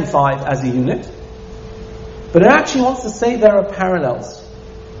second 5 as a unit, but it actually wants to say there are parallels.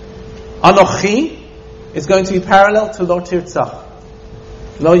 Anochi is going to be parallel to Lo Tirtzach.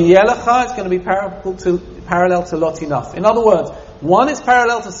 Lo Yelecha is going to be parallel to Lo Tinaf. In other words, 1 is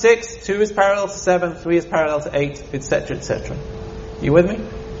parallel to 6, 2 is parallel to 7, 3 is parallel to 8, etc., etc. You with me?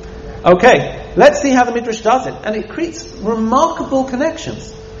 Okay, let's see how the Midrash does it. And it creates remarkable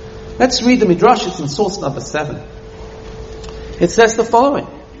connections. Let's read the Midrash. It's in source number 7. It says the following.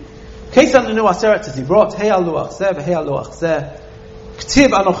 It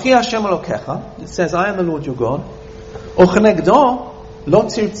says, I am the Lord your God.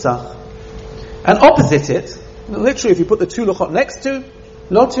 And opposite it, literally if you put the 2 luchot next to,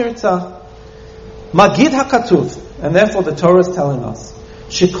 Lo Tirtzach. Magid HaKatuv. And therefore the Torah is telling us,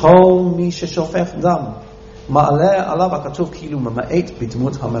 Shekol mi sheshofech dam, ma'aleh alav HaKatuv kilu mama'et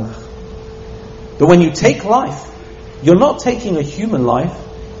b'dmut HaMelech. But when you take life, you're not taking a human life,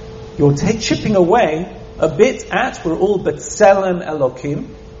 you're chipping away a bit at, we're all B'Tselem Elokim,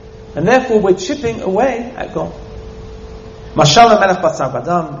 and therefore we're chipping away at God. Mashal HaMelech Basar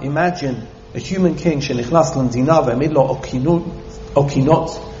Badam, imagine a human king shenichnas l'mdina ve'amid lo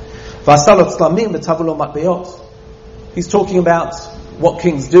okinot v'asal lo tzlamim v'tavu lo matbeot. He's talking about what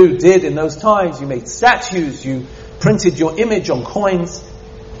kings did in those times. You made statues, you printed your image on coins.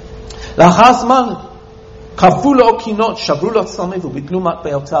 Lachazman kafu lo okinot shavru lo tzlamim v'bitlu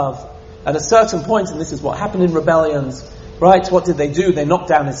matbeotav. At a certain point, and this is what happened in rebellions, right? What did they do? They knocked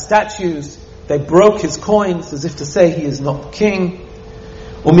down his statues, they broke his coins, as if to say he is not king.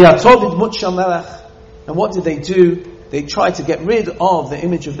 And what did they do? They tried to get rid of the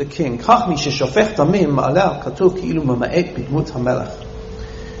image of the king.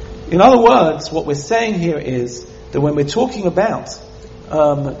 In other words, what we're saying here is that when we're talking about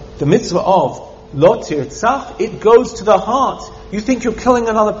the mitzvah of Lo Tirtzach, it goes to the heart. You think you're killing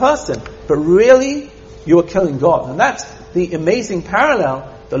another person, but really you are killing God. And that's the amazing parallel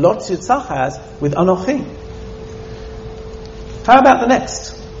that Lo Tirtzach has with Anochi. How about the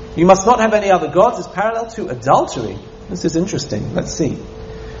next? You must not have any other gods is parallel to adultery. This is interesting. Let's see.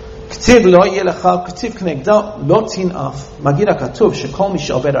 K'tiv lo yelecha, k'tiv k'negda, lo tin'af, magid ha'katuv, shekol mi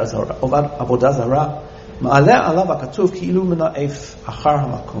she'oved avodah zara, ma'aleh alav ha'katuv ki'ilu mena'ef achar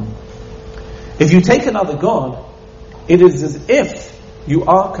ha'makom. If you take another god, it is as if you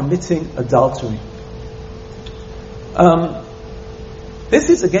are committing adultery. This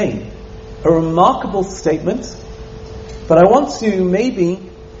is again a remarkable statement, but I want to maybe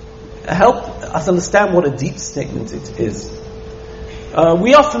help us understand what a deep statement it is.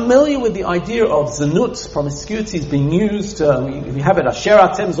 We are familiar with the idea of zanut, promiscuity, is being used. We have it, asher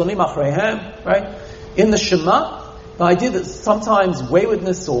atem zonim achreihem, right? In the Shema, the idea that sometimes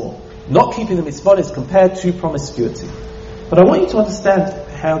waywardness or not keeping the mitzvot is compared to promiscuity. But I want you to understand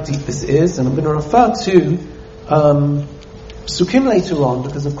how deep this is, and I'm going to refer to Psukim later on,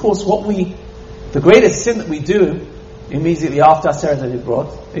 because of course the greatest sin that we do immediately after Aseret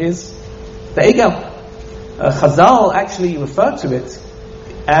HaDibrot is the Egel. Chazal actually refer to it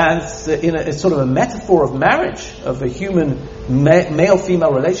as in a sort of a metaphor of marriage, of a human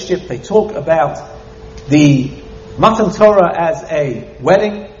male-female relationship. They talk about the Matan Torah as a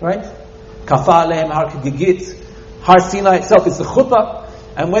wedding, right? Kafa alehem har kegigit. Har Sinai itself is the chuppah.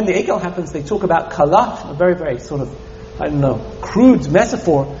 And when the Egel happens, they talk about kalash, a very, very sort of, crude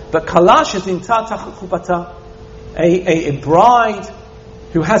metaphor. But kalash is in tachat chupata. A bride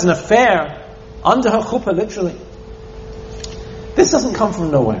who has an affair under her chuppah, literally. This doesn't come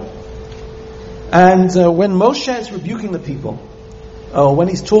from nowhere. And when Moshe is rebuking the people, when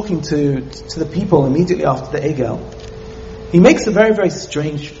he's talking to the people immediately after the Egel, he makes a very, very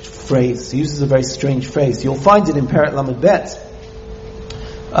strange phrase. He uses a very strange phrase. You'll find it in Peret Lamed Bet,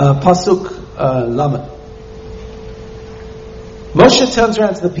 Pasuk Lamed. Moshe turns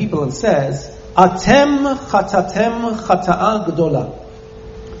around to the people and says, Atem chatatem chata'a gdola.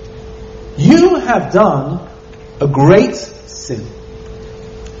 You have done a great sin.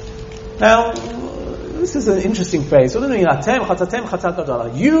 Now, this is an interesting phrase. What do you mean? Atem chatatem chata'a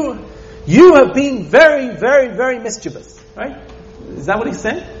gdola. You have been very, very, very mischievous. Right? Is that what he's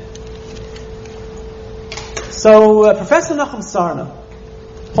saying? So, Professor Nachum Sarna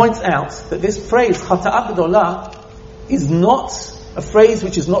points out that this phrase, Chata'a Gdola, is not a phrase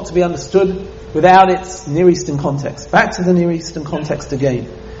which is not to be understood without its Near Eastern context. Back to the Near Eastern context again.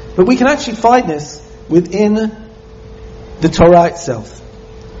 But we can actually find this within the Torah itself.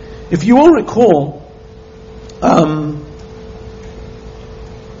 If you all recall,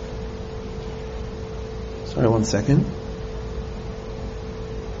 sorry, one second.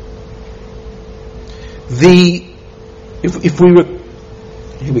 Here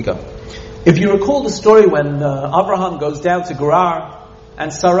we go. If you recall the story when Abraham goes down to Gerar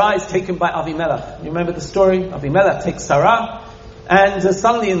and Sarah is taken by Avimelech. You remember the story? Avimelech takes Sarah, and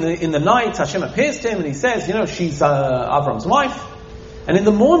suddenly in the night Hashem appears to him and he says, she's Avram's wife. And in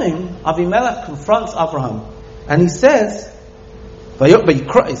the morning, Avimelech confronts Abraham and he says,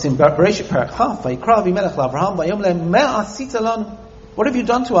 it's in Bereshit Perek Chaf, Vayikra Avimelech LaAvraham Vayom lehem ma asita lanu. What have you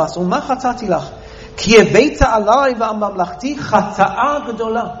done to us? U'ma chatati lach ki heveita alai va'mamlachti chata'a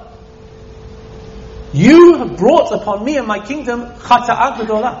gedola. You have brought upon me and my kingdom chata'a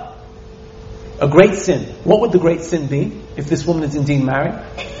gedola, a great sin. What would the great sin be if this woman is indeed married?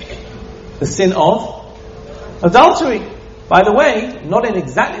 The sin of adultery. By the way, not in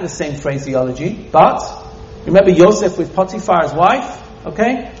exactly the same phraseology, but remember Yosef with Potiphar's wife?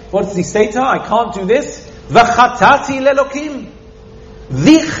 Okay? What does he say to her? I can't do this. V'chatati lelokim.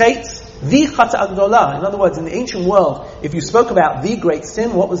 The chata'a gedola. In other words, in the ancient world, if you spoke about the great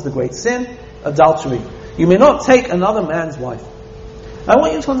sin, what was the great sin? Adultery. You may not take another man's wife. I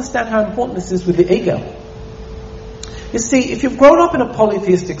want you to understand how important this is with the egel. You see, if you've grown up in a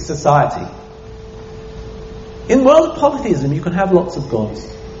polytheistic society, in world of polytheism you can have lots of gods.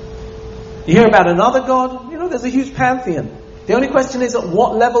 You hear about another god, there's a huge pantheon. The only question is at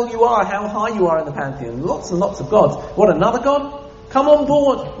what level you are, how high you are in the pantheon. Lots and lots of gods. What, another god? Come on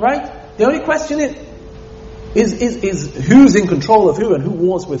board, right? The only question is who's in control of who and who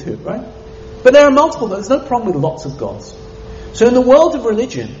wars with who, right? But there are multiple, there's no problem with lots of gods. So in the world of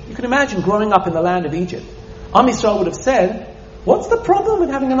religion, you can imagine growing up in the land of Egypt. Am Yisrael would have said, what's the problem with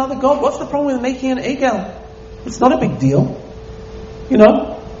having another god? What's the problem with making an egel? It's not a big deal.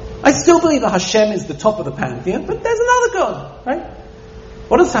 I still believe that Hashem is the top of the pantheon, but there's another god, right?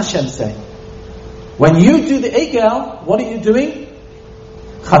 What does Hashem say? When you do the egel, what are you doing?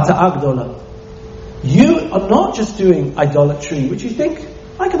 Chata'a gedola. You are not just doing idolatry, which you think,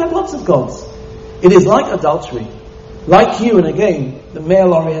 I can have lots of gods. It is like adultery. Like you, and again, the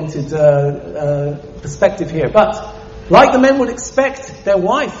male-oriented perspective here, but like the men would expect their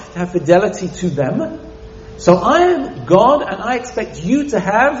wife to have fidelity to them, so I am God and I expect you to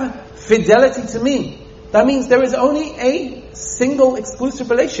have fidelity to me. That means there is only a single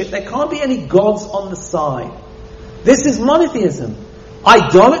exclusive relationship. There can't be any gods on the side. This is monotheism.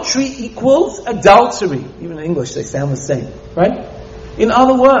 Idolatry equals adultery. Even in English they sound the same, right? In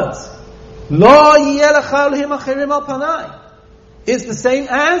other words, Lo yeh lecha Elohim acherim al panai is the same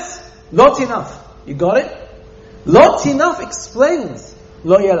as Lo tinaf. You got it? Lo tinaf explains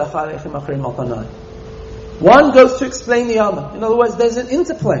Lo yeh lecha Elohim acherim al panai. One goes to explain the other. In other words, there's an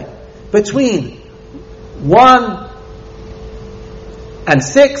interplay between 1 and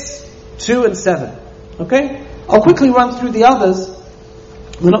 6, 2 and 7. Okay? I'll quickly run through the others.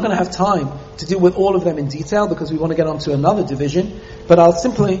 We're not going to have time to deal with all of them in detail because we want to get on to another division. But I'll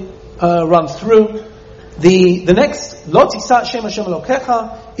simply run through. The next, Lo tisa Shem Hashem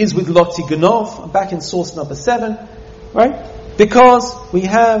Elokecha, is with Lo tignov, back in source number 7. Right? Because we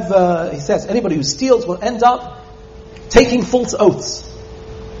have, he says, anybody who steals will end up taking false oaths.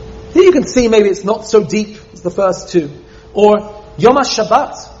 Here you can see maybe it's not so deep as the first two. Or Yom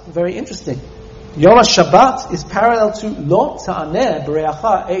HaShabbat, very interesting. Yom HaShabbat is parallel to Lo ta'aneh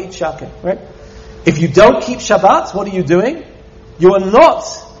b'reacha eid shaker, right? If you don't keep Shabbat, what are you doing? You are not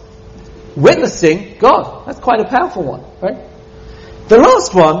witnessing God. That's quite a powerful one, right? The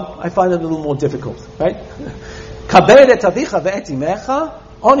last one, I find a little more difficult, right? Kabed et avicha ve'et imecha,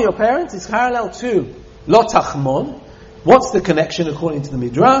 honor your parents, is parallel to Lo tachmon. What's the connection according to the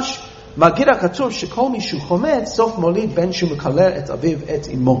Midrash? Magira katuv shekol mishu chomed sof molid ben shu mekaler et aviv et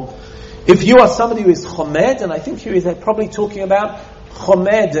imo. If you are somebody who is chomed, and I think here he's probably talking about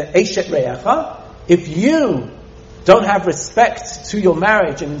chomed eshet re'acha, if you don't have respect to your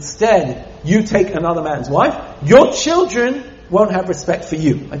marriage and instead you take another man's wife, your children won't have respect for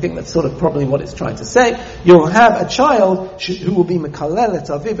you. I think that's sort of probably what it's trying to say. You'll have a child who will be mekalel et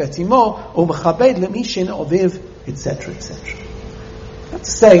aviv et imo, or mechabed lemishin aviv, etc., etc. I have to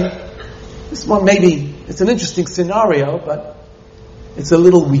say, this one maybe, it's an interesting scenario, but it's a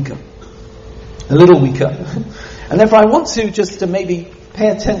little weaker. A little weaker. And therefore I want to just to maybe pay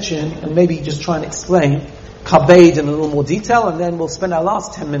attention and maybe just try and explain kabed in a little more detail, and then we'll spend our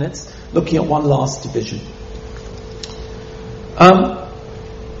last 10 minutes looking at one last division.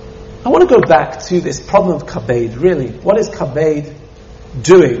 I want to go back to this problem of kabed, really. What is kabed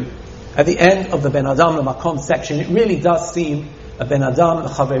doing at the end of the Ben Adam L'Makom section, it really does seem a Ben Adam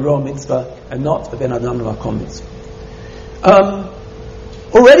L'Chaveiro mitzvah and not a Ben Adam L'Makom mitzvah.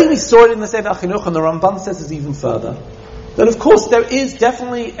 Already we saw it in the Sefer HaChinuch, and the Ramban says it even further, that of course there is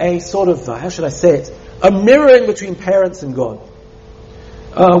definitely a sort of, how should I say it, a mirroring between parents and God.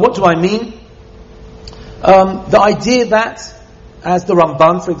 What do I mean? The idea that, as the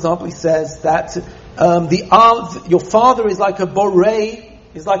Ramban, for example, he says that your father is like a borei,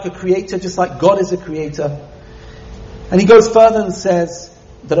 is like a creator, just like God is a creator. And he goes further and says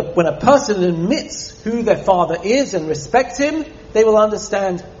that when a person admits who their father is and respects him, they will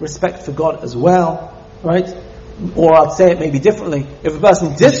understand respect for God as well, right? Or I'd say it maybe differently. If a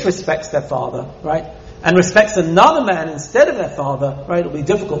person disrespects their father, right, and respects another man instead of their father, right, it'll be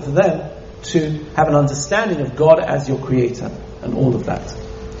difficult for them to have an understanding of God as your creator and all of that.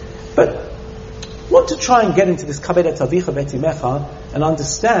 But I want to try and get into this kabed et avicha v'et imecha and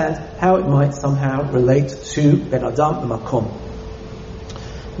understand how it might somehow relate to Ben Adam L'Makom.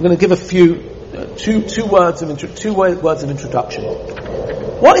 I'm going to give a few two words of introduction.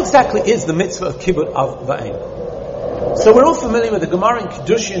 What exactly is the mitzvah of kibbud av va'em? So we're all familiar with the Gemara in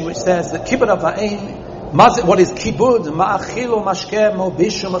Kiddushin, which says that kibbud av va'em, what is kibbud? Ma'achilu mashkeh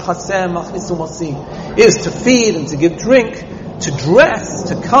mobishu mechasem machnisu mosi, is to feed and to give drink, to dress,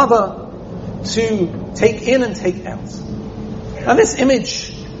 to cover, to take in and take out. And this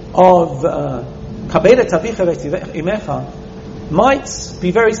image of kabed et avicha v'et imecha might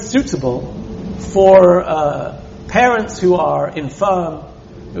be very suitable for parents who are infirm,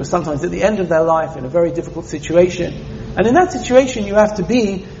 who are sometimes at the end of their life in a very difficult situation. And in that situation you have to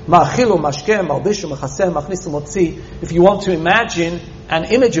be ma'achilu mashkeh malbishu mechasem machnisu motzi. If you want to imagine an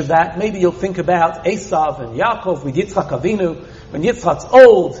image of that, maybe you'll think about Esav and Yaakov with Yitzchak Avinu, when Yitzchak's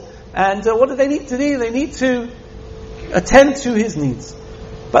old, and what do they need to do? They need to attend to his needs.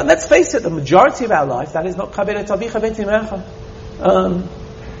 But let's face it, the majority of our life, that is not kabed et avicha v'et imecha.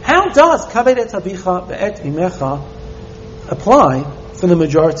 How does kabed et avicha v'et imecha apply for the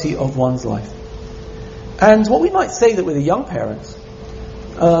majority of one's life? And what we might say that with a young parent,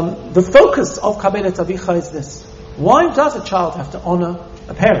 the focus of kabed et avicha is this: why does a child have to honor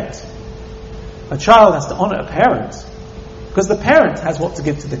a parent? A child has to honor a parent because the parent has what to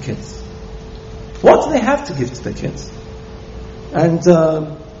give to the kids. What do they have to give to the kids? And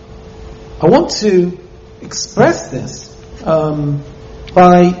I want to express this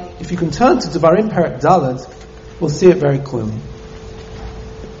by, if you can turn to Devarim Perek Daled, we'll see it very clearly.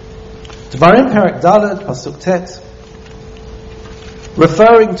 Devarim Perek Daled, Pasuk Tet,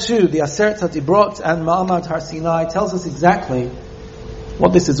 referring to the Aseret HaDibrot and Ma'amad Har Sinai, tells us exactly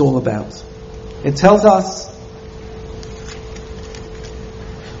what this is all about. It tells us,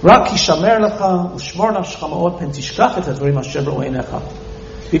 Rak hishamer lecha ushmor nafshecha ma'od pen tishkach et hadvarim asher b'ro einecha.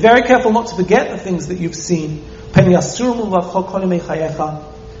 Be very careful not to forget the things that you've seen. Pen yasur mulavcho kol yemei chayecha,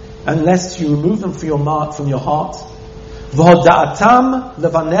 unless you remove them from your heart. V'hoda'atam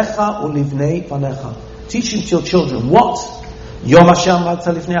levanecha ulivnei vanecha. Teaching to your children what? Yom Hashem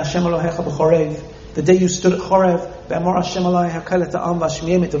v'alta lifnei Hashem Elohecha b'chorev. The day you stood at Chorev, be'amor Hashem Eloi hakel et ha'am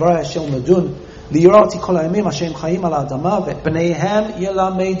v'ashmiyem et devarei Hashem ledun. Liyirati kol ha'yamim Hashem chayim al ha'adama ve'bneihem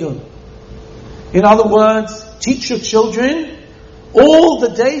yelameidun. In other words, teach your children all the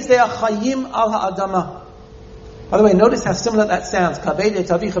days they are chayim al ha'adama. By the way, notice how similar that sounds. Kabed et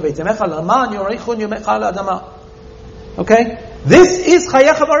avicha v'et imecha l'man yorechun yomecha al ha'adama. Okay? This is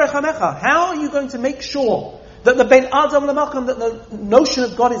chayecha barechamecha. How are you going to make sure that the Ben Adam L'Makom, that the notion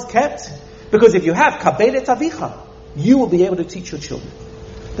of God is kept? Because if you have kabed et avicha, you will be able to teach your children.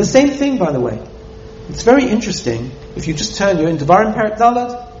 The same thing, by the way. It's very interesting. If you just turn, you're in Devarim Perek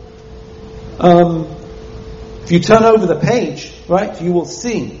Daled. If you turn over the page, right, you will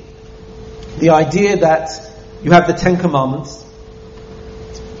see the idea that you have the Ten Commandments.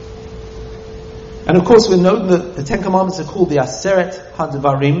 And of course we know that the Ten Commandments are called the Aseret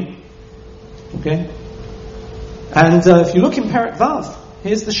HaDvarim. Okay? And if you look in Perek Vav,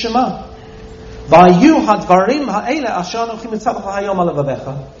 here's the Shema. Vayu hadvarim ha'ele asher anochi mitzavach hayom al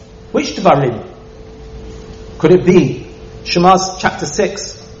levavecha. Which dvarim? Could it be Shema's chapter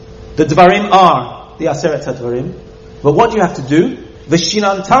 6? The dvarim are the Aseret HaDvarim. But what do you have to do?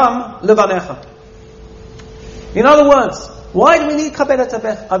 V'shinantam levanecha. In other words, why do we need kabed et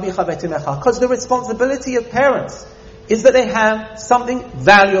avicha v'et imecha? Because the responsibility of parents is that they have something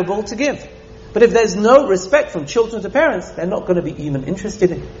valuable to give. But if there's no respect from children to parents, they're not going to be even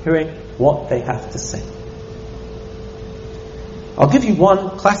interested in hearing what they have to say. I'll give you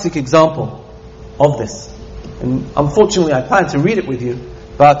one classic example of this. And unfortunately I plan to read it with you,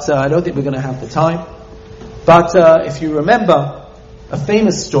 but I don't think we're going to have the time. But if you remember, a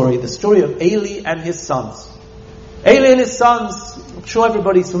famous story, the story of Eli and his sons. Eli and his sons, I'm sure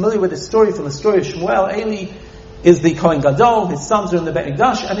everybody's familiar with this story from the story of Shmuel. Eli is the Kohen Gadol, his sons are in the Bet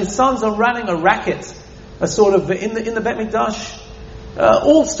Mikdash, and his sons are running a racket, a sort of, in the Bet Mikdash.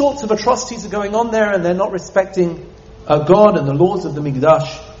 All sorts of atrocities are going on there, and they're not respecting God and the laws of the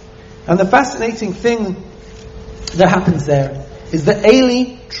Mikdash. And the fascinating thing that happens there is that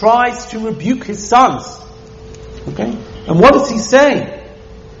Eli tries to rebuke his sons. Okay? And what does he say?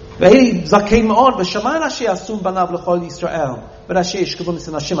 And he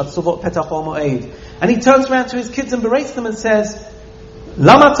turns around to his kids and berates them and says,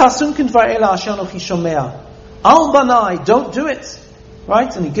 Al banai, don't do it.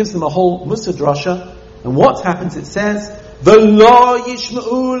 Right? And he gives them a whole Musa drasha. And what happens? It says, they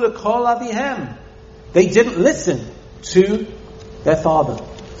didn't listen to their father.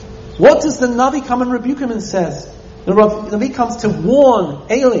 What does the Navi come and rebuke him and says? The Navi comes to warn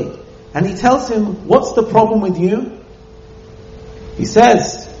Eli, and he tells him, what's the problem with you? He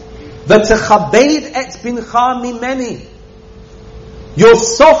says, "V'techabed et bincha mimeni." You're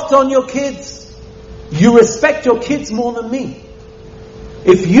soft on your kids. You respect your kids more than me.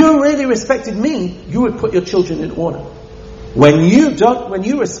 If you really respected me, you would put your children in order. When you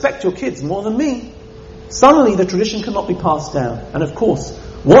respect your kids more than me, suddenly the tradition cannot be passed down. And of course,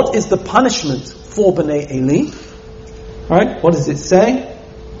 what is the punishment for Bnei Eli? Right? What does it say?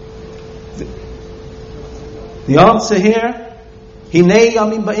 The answer here, the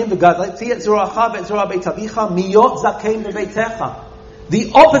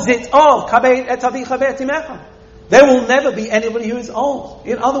opposite of kabed et avicha ve'etimecha. There will never be anybody who is old.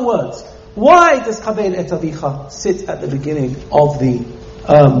 In other words, why does kabed et avicha sit at the beginning of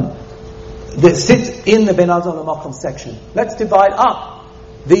sit in the Ben Adam L'Makom section? Let's divide up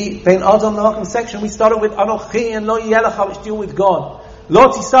the Ben Adam L'Makom section. We started with Anochi and Lo Yelecha, which deal with God. Lo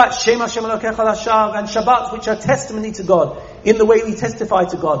Tisat Shem Hashem Elokecha Lashav, and Shabbat, which are testimony to God in the way we testify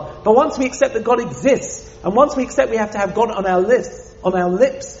to God. But once we accept that God exists, and once we accept we have to have God on our lips,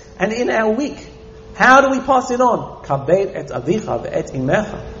 and in our week, how do we pass it on? Kabed et avicha ve'et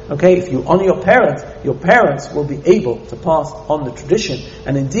imecha. Okay, if you honor your parents will be able to pass on the tradition,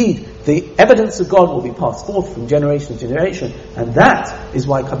 and indeed the evidence of God will be passed forth from generation to generation, and that is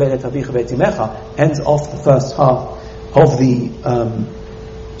why Kabed et avicha ve'et imecha ends off the first half of the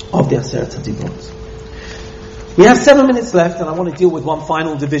Aseret HaDibrot. We have 7 minutes left, and I want to deal with one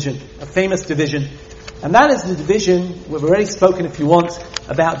final division, a famous division, and that is the division we've already spoken, if you want,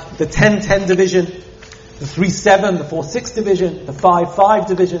 about the 10-10 division, the 3-7, the 4-6 division, the 5-5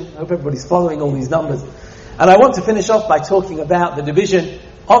 division. I hope everybody's following all these numbers. And I want to finish off by talking about the division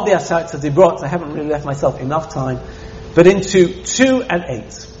of the Aseret HaDibrot. I haven't really left myself enough time, but into 2 and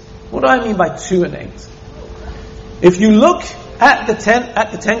 8. What do I mean by 2 and 8? If you look at the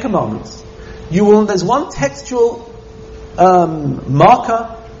 10 Commandments, there's one textual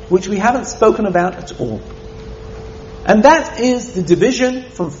marker which we haven't spoken about at all. And that is the division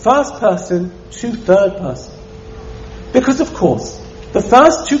from first person to third person. Because of course, the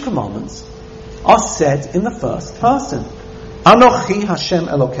first 2 commandments are said in the first person. Anochi Hashem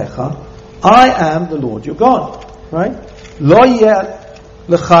Elokecha, I am the Lord your God. Right? Lo yeh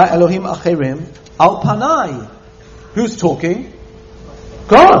lecha Elohim acherim al panai. Who's talking?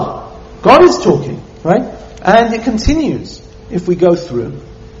 God. God is talking. Right? And it continues, if we go through,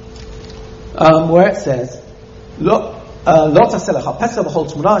 where it says,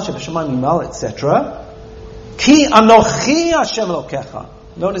 etc. Ki anochi Hashem Elokecha.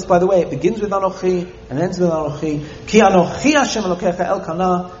 Notice, by the way, it begins with Anochi and ends with Anochi. Ki anochi Hashem Elokecha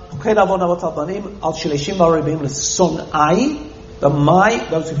Elkanah Hoked avon avot al banim al shleishim v'aribim l'sonai, the my,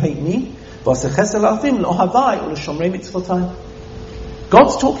 those who hate me, v'aseh chesed l'achim l'ohavai u'l'shomrei mitzvotai.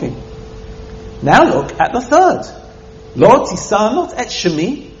 God's talking. Now look at the third. Lo tisa not et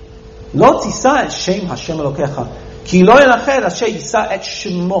shemi, lo tisa et shem Hashem Elokecha. Ki lo yelached asher yisa et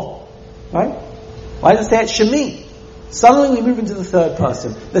shemo. Right? Why does it say et shemi? Suddenly we move into the third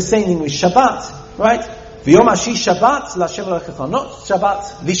person. The same thing with Shabbat. Right? V'yom hashi Shabbat l'Hashem Elokecha. Not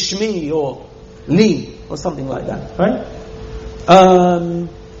Shabbat lishmi or li or something like that. Right?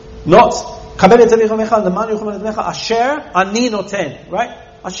 Not kabed et avicha mecha leman yuchom et mecha asher ani noten. Right?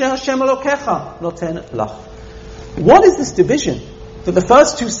 Asher Hashem Elokecha noten lach. What is this division? That the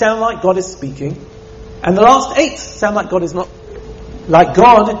first 2 sound like God is speaking, and the last 8 sound like God is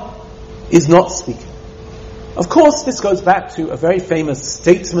not speaking. Of course, this goes back to a very famous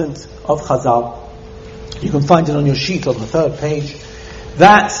statement of Chazal. You can find it on your sheet on the 3rd page,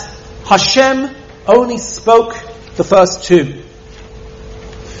 that Hashem only spoke the first 2. You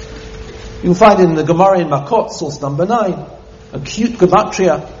can find it in the Gemara in Makot, source number 9. acute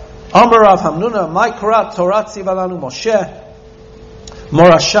gematria. Amar Rav Hamnuna, Maikra Torah Tzivalanu Moshe,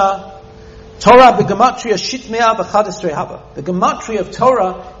 Morasha, Torah begematria Shitmea b'chadesrei haba. The gematria of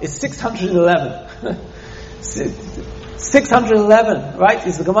Torah is 611. 611, right,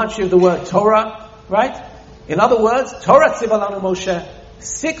 is the gematria of the word Torah, right? In other words, Torah Tzivalanu Moshe,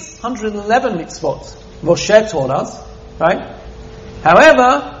 611 mitzvot Moshe taught us, right?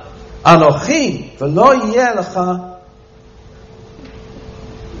 However, Anochi v'lo yeh lecha,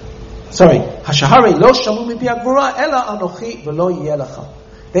 Hashahari lo shamu mipi agvura ela Anochi v'lo yeh lecha.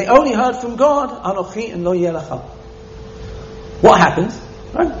 They only heard from God, Anochi and lo yeh lecha. What happened?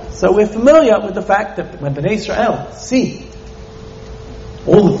 Right? So we're familiar with the fact that when Bnei Israel see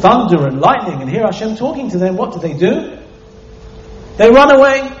all the thunder and lightning and hear Hashem talking to them, what do? They run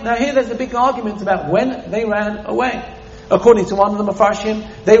away. Now here there's a big argument about when they ran away. According to one of the Mefarshim,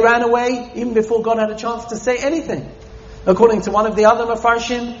 they ran away even before God had a chance to say anything. According to one of the other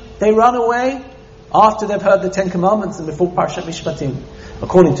Mefarshim, they run away after they've heard the Ten Commandments and before Parshat Mishpatim.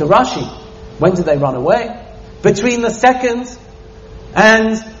 According to Rashi, when did they run away? Between the second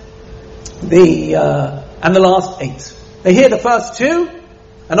and the last 8. They hear the first 2,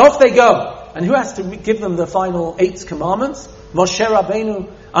 and off they go. And who has to give them the final 8 commandments? Moshe Rabbeinu,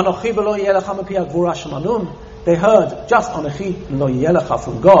 Anochi v'lo yeh lecha mipi agvura shemanun. They heard just Anochi v'lo yeh lecha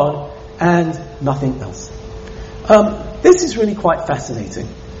from God, and nothing else. This is really quite fascinating.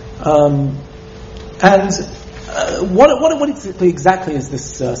 What exactly is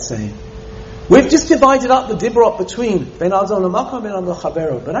this saying? We've just divided up the dibrot between Ben Azon Lamakom and Ben Azon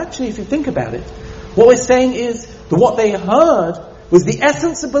Chavero. But actually, if you think about it, what we're saying is that what they heard was the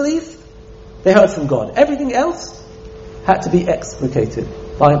essence of belief. They heard from God. Everything else had to be explicated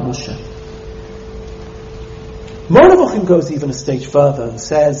by Moshe. Moravachim goes even a stage further and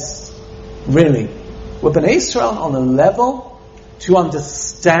says, really, were Bnei Israel on a level to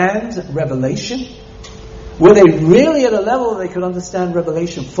understand revelation? Were they really at a level that they could understand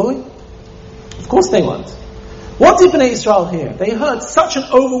revelation fully? Of course they weren't. What did Bnei Israel hear? They heard such an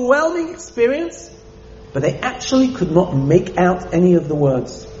overwhelming experience, but they actually could not make out any of the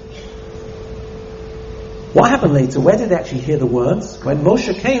words. What happened later? Where did they actually hear the words? When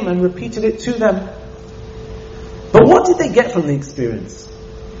Moshe came and repeated it to them. But what did they get from the experience?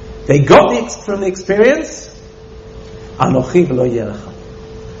 They got from the experience, Anochi v'lo yeh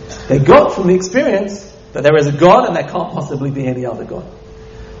lecha. They got from the experience that there is a God and there can't possibly be any other God.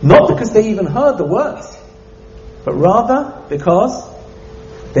 Not because they even heard the words, but rather because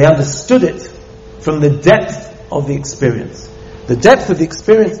they understood it from the depth of the experience. The depth of the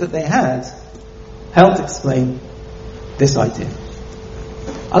experience that they had helped explain this idea.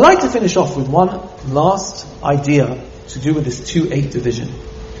 I'd like to finish off with one last idea to do with this 2-8 division.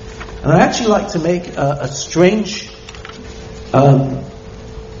 And I'd actually like to make a strange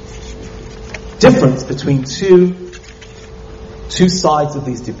difference between two sides of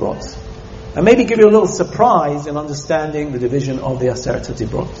these dibrot, and maybe give you a little surprise in understanding the division of the Aseret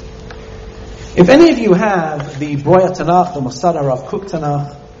HaDibrot. If any of you have the Broya Tanakh, the Mosad HaRav Kook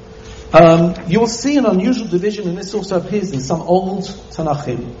Tanakh, you will see an unusual division, and this also appears in some old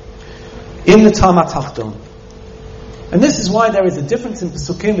Tanakhim, in the Talmud Tachton. And this is why there is a difference in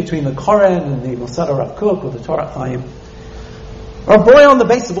Pesukim between the Koren and the Mosad HaRav Kook or the Torah Chaim. Rav Broya, on the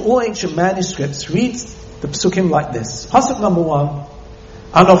basis of all ancient manuscripts, reads the Pesukim like this. Pasuk number 1.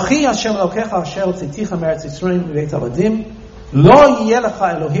 Anochi Hashem Elokecha asher tziticha meretz Yisrael mibeit avadim lo yeh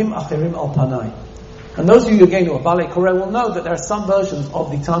lecha Elohim acherim al panai. And those of you again who are Balei Koreh will know that there are some versions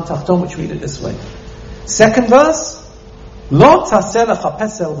of the Talmud Tachton which read it this way. Second verse, Lo taseh lecha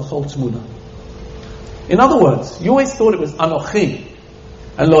pesel v'chol tmuna. In other words, you always thought it was Anochi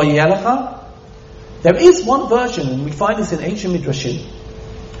and Lo yeh lecha. There is one version, and we find this in ancient Midrashim,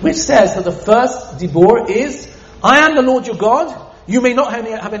 which says that the first dibur is, I am the Lord your God, you may not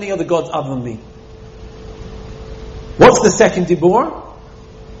have any other gods other than me. What's the second dibur?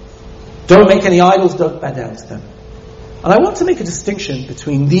 Don't make any idols, don't bow down to them. And I want to make a distinction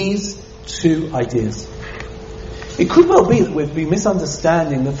between these two ideas. It could well be that we've been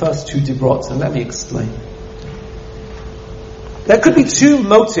misunderstanding the first 2 dibrot, and let me explain. There could be 2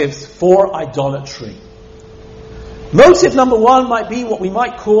 motives for idolatry. Motive number 1 might be what we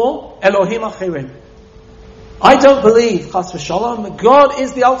might call Elohim Acherim. I don't believe, Chas v'Shalom, that God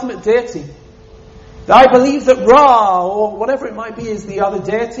is the ultimate deity. That I believe that Ra, or whatever it might be, is the other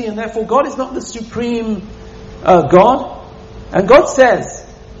deity, and therefore God is not the supreme God. And God says,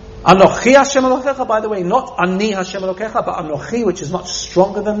 Anochi Hashem Elokecha, by the way, not Ani Hashem Elokecha, but Anochi, which is much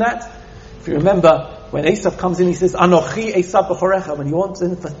stronger than that. If you remember, when Esav comes in, he says, Anochi Esav b'chorecha. When you want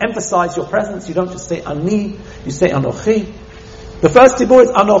to emphasize your presence, you don't just say Ani, you say Anochi. The first dibur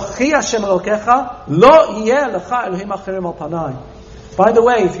is Anochi Hashem Elokecha Lo Yeh Lecha Elohim Acherim Al Panai. By the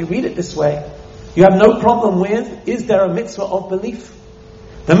way, if you read it this way, you have no problem with, is there a mitzvah of belief?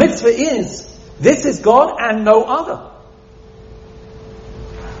 The mitzvah is, this is God and no other.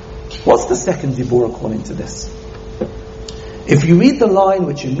 What's the second dibur according to this? If you read the line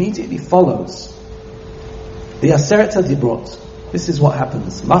which immediately follows, the Aseret HaDibrot, this is what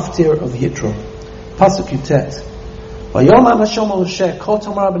happens. Maftir of Yitro, Pasuk Yutet. Vayom HaMashom Moshe Kol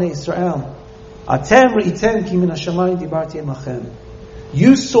Tomar Bnei Yisrael Atem Re'item Ki Min HaShamayim Dibarti Emachem.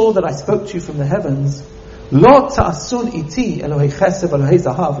 You saw that I spoke to you from the heavens. Lo ta'asun iti Elohei Chesed Elohei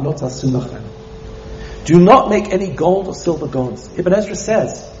Zahav Lo ta'asun lachem. Do not make any gold or silver gods. Ibn Ezra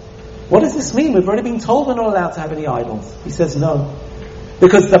says, what does this mean? We've already been told we're not allowed to have any idols. He says no.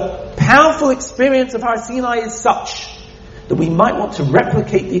 Because the powerful experience of Har Sinai is such that we might want to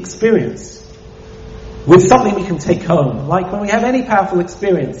replicate the experience with something we can take home. Like when we have any powerful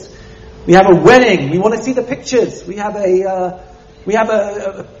experience. We have a wedding, we want to see the pictures. We have a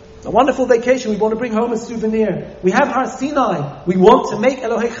wonderful vacation, we want to bring home a souvenir. We have Har Sinai, we want to make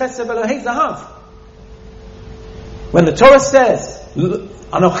Elohei Chesed Elohei Zahav. When the Torah says,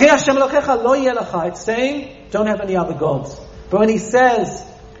 Anochi Hashem Elokecha Lo Yeh Lecha, it's saying, don't have any other gods. But when he says,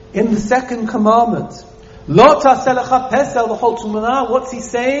 in the second commandment, Lo Ta'aseh Lecha Pesel V'chol Tumah, what's he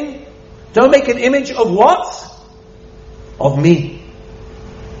saying? Don't make an image of what? Of me.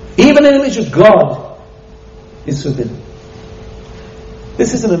 Even an image of God is forbidden.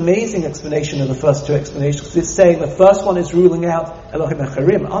 This is an amazing explanation of the first two explanations. It's saying the first one is ruling out Elohim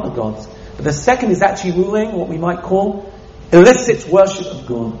Acharim, other gods. But the second is actually ruling what we might call illicit worship of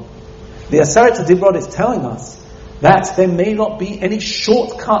God. The Aseret HaDibrot is telling us that there may not be any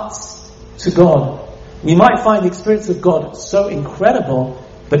shortcuts to God. We might find the experience of God so incredible,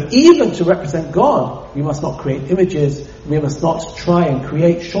 but even to represent God, we must not create images, we must not try and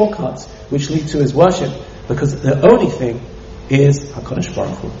create shortcuts which lead to His worship, because the only thing is HaKadosh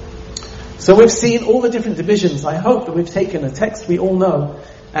Baruch Hu. So we've seen all the different divisions. I hope that we've taken a text we all know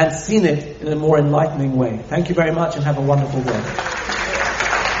and seen it in a more enlightening way. Thank you very much and have a wonderful day.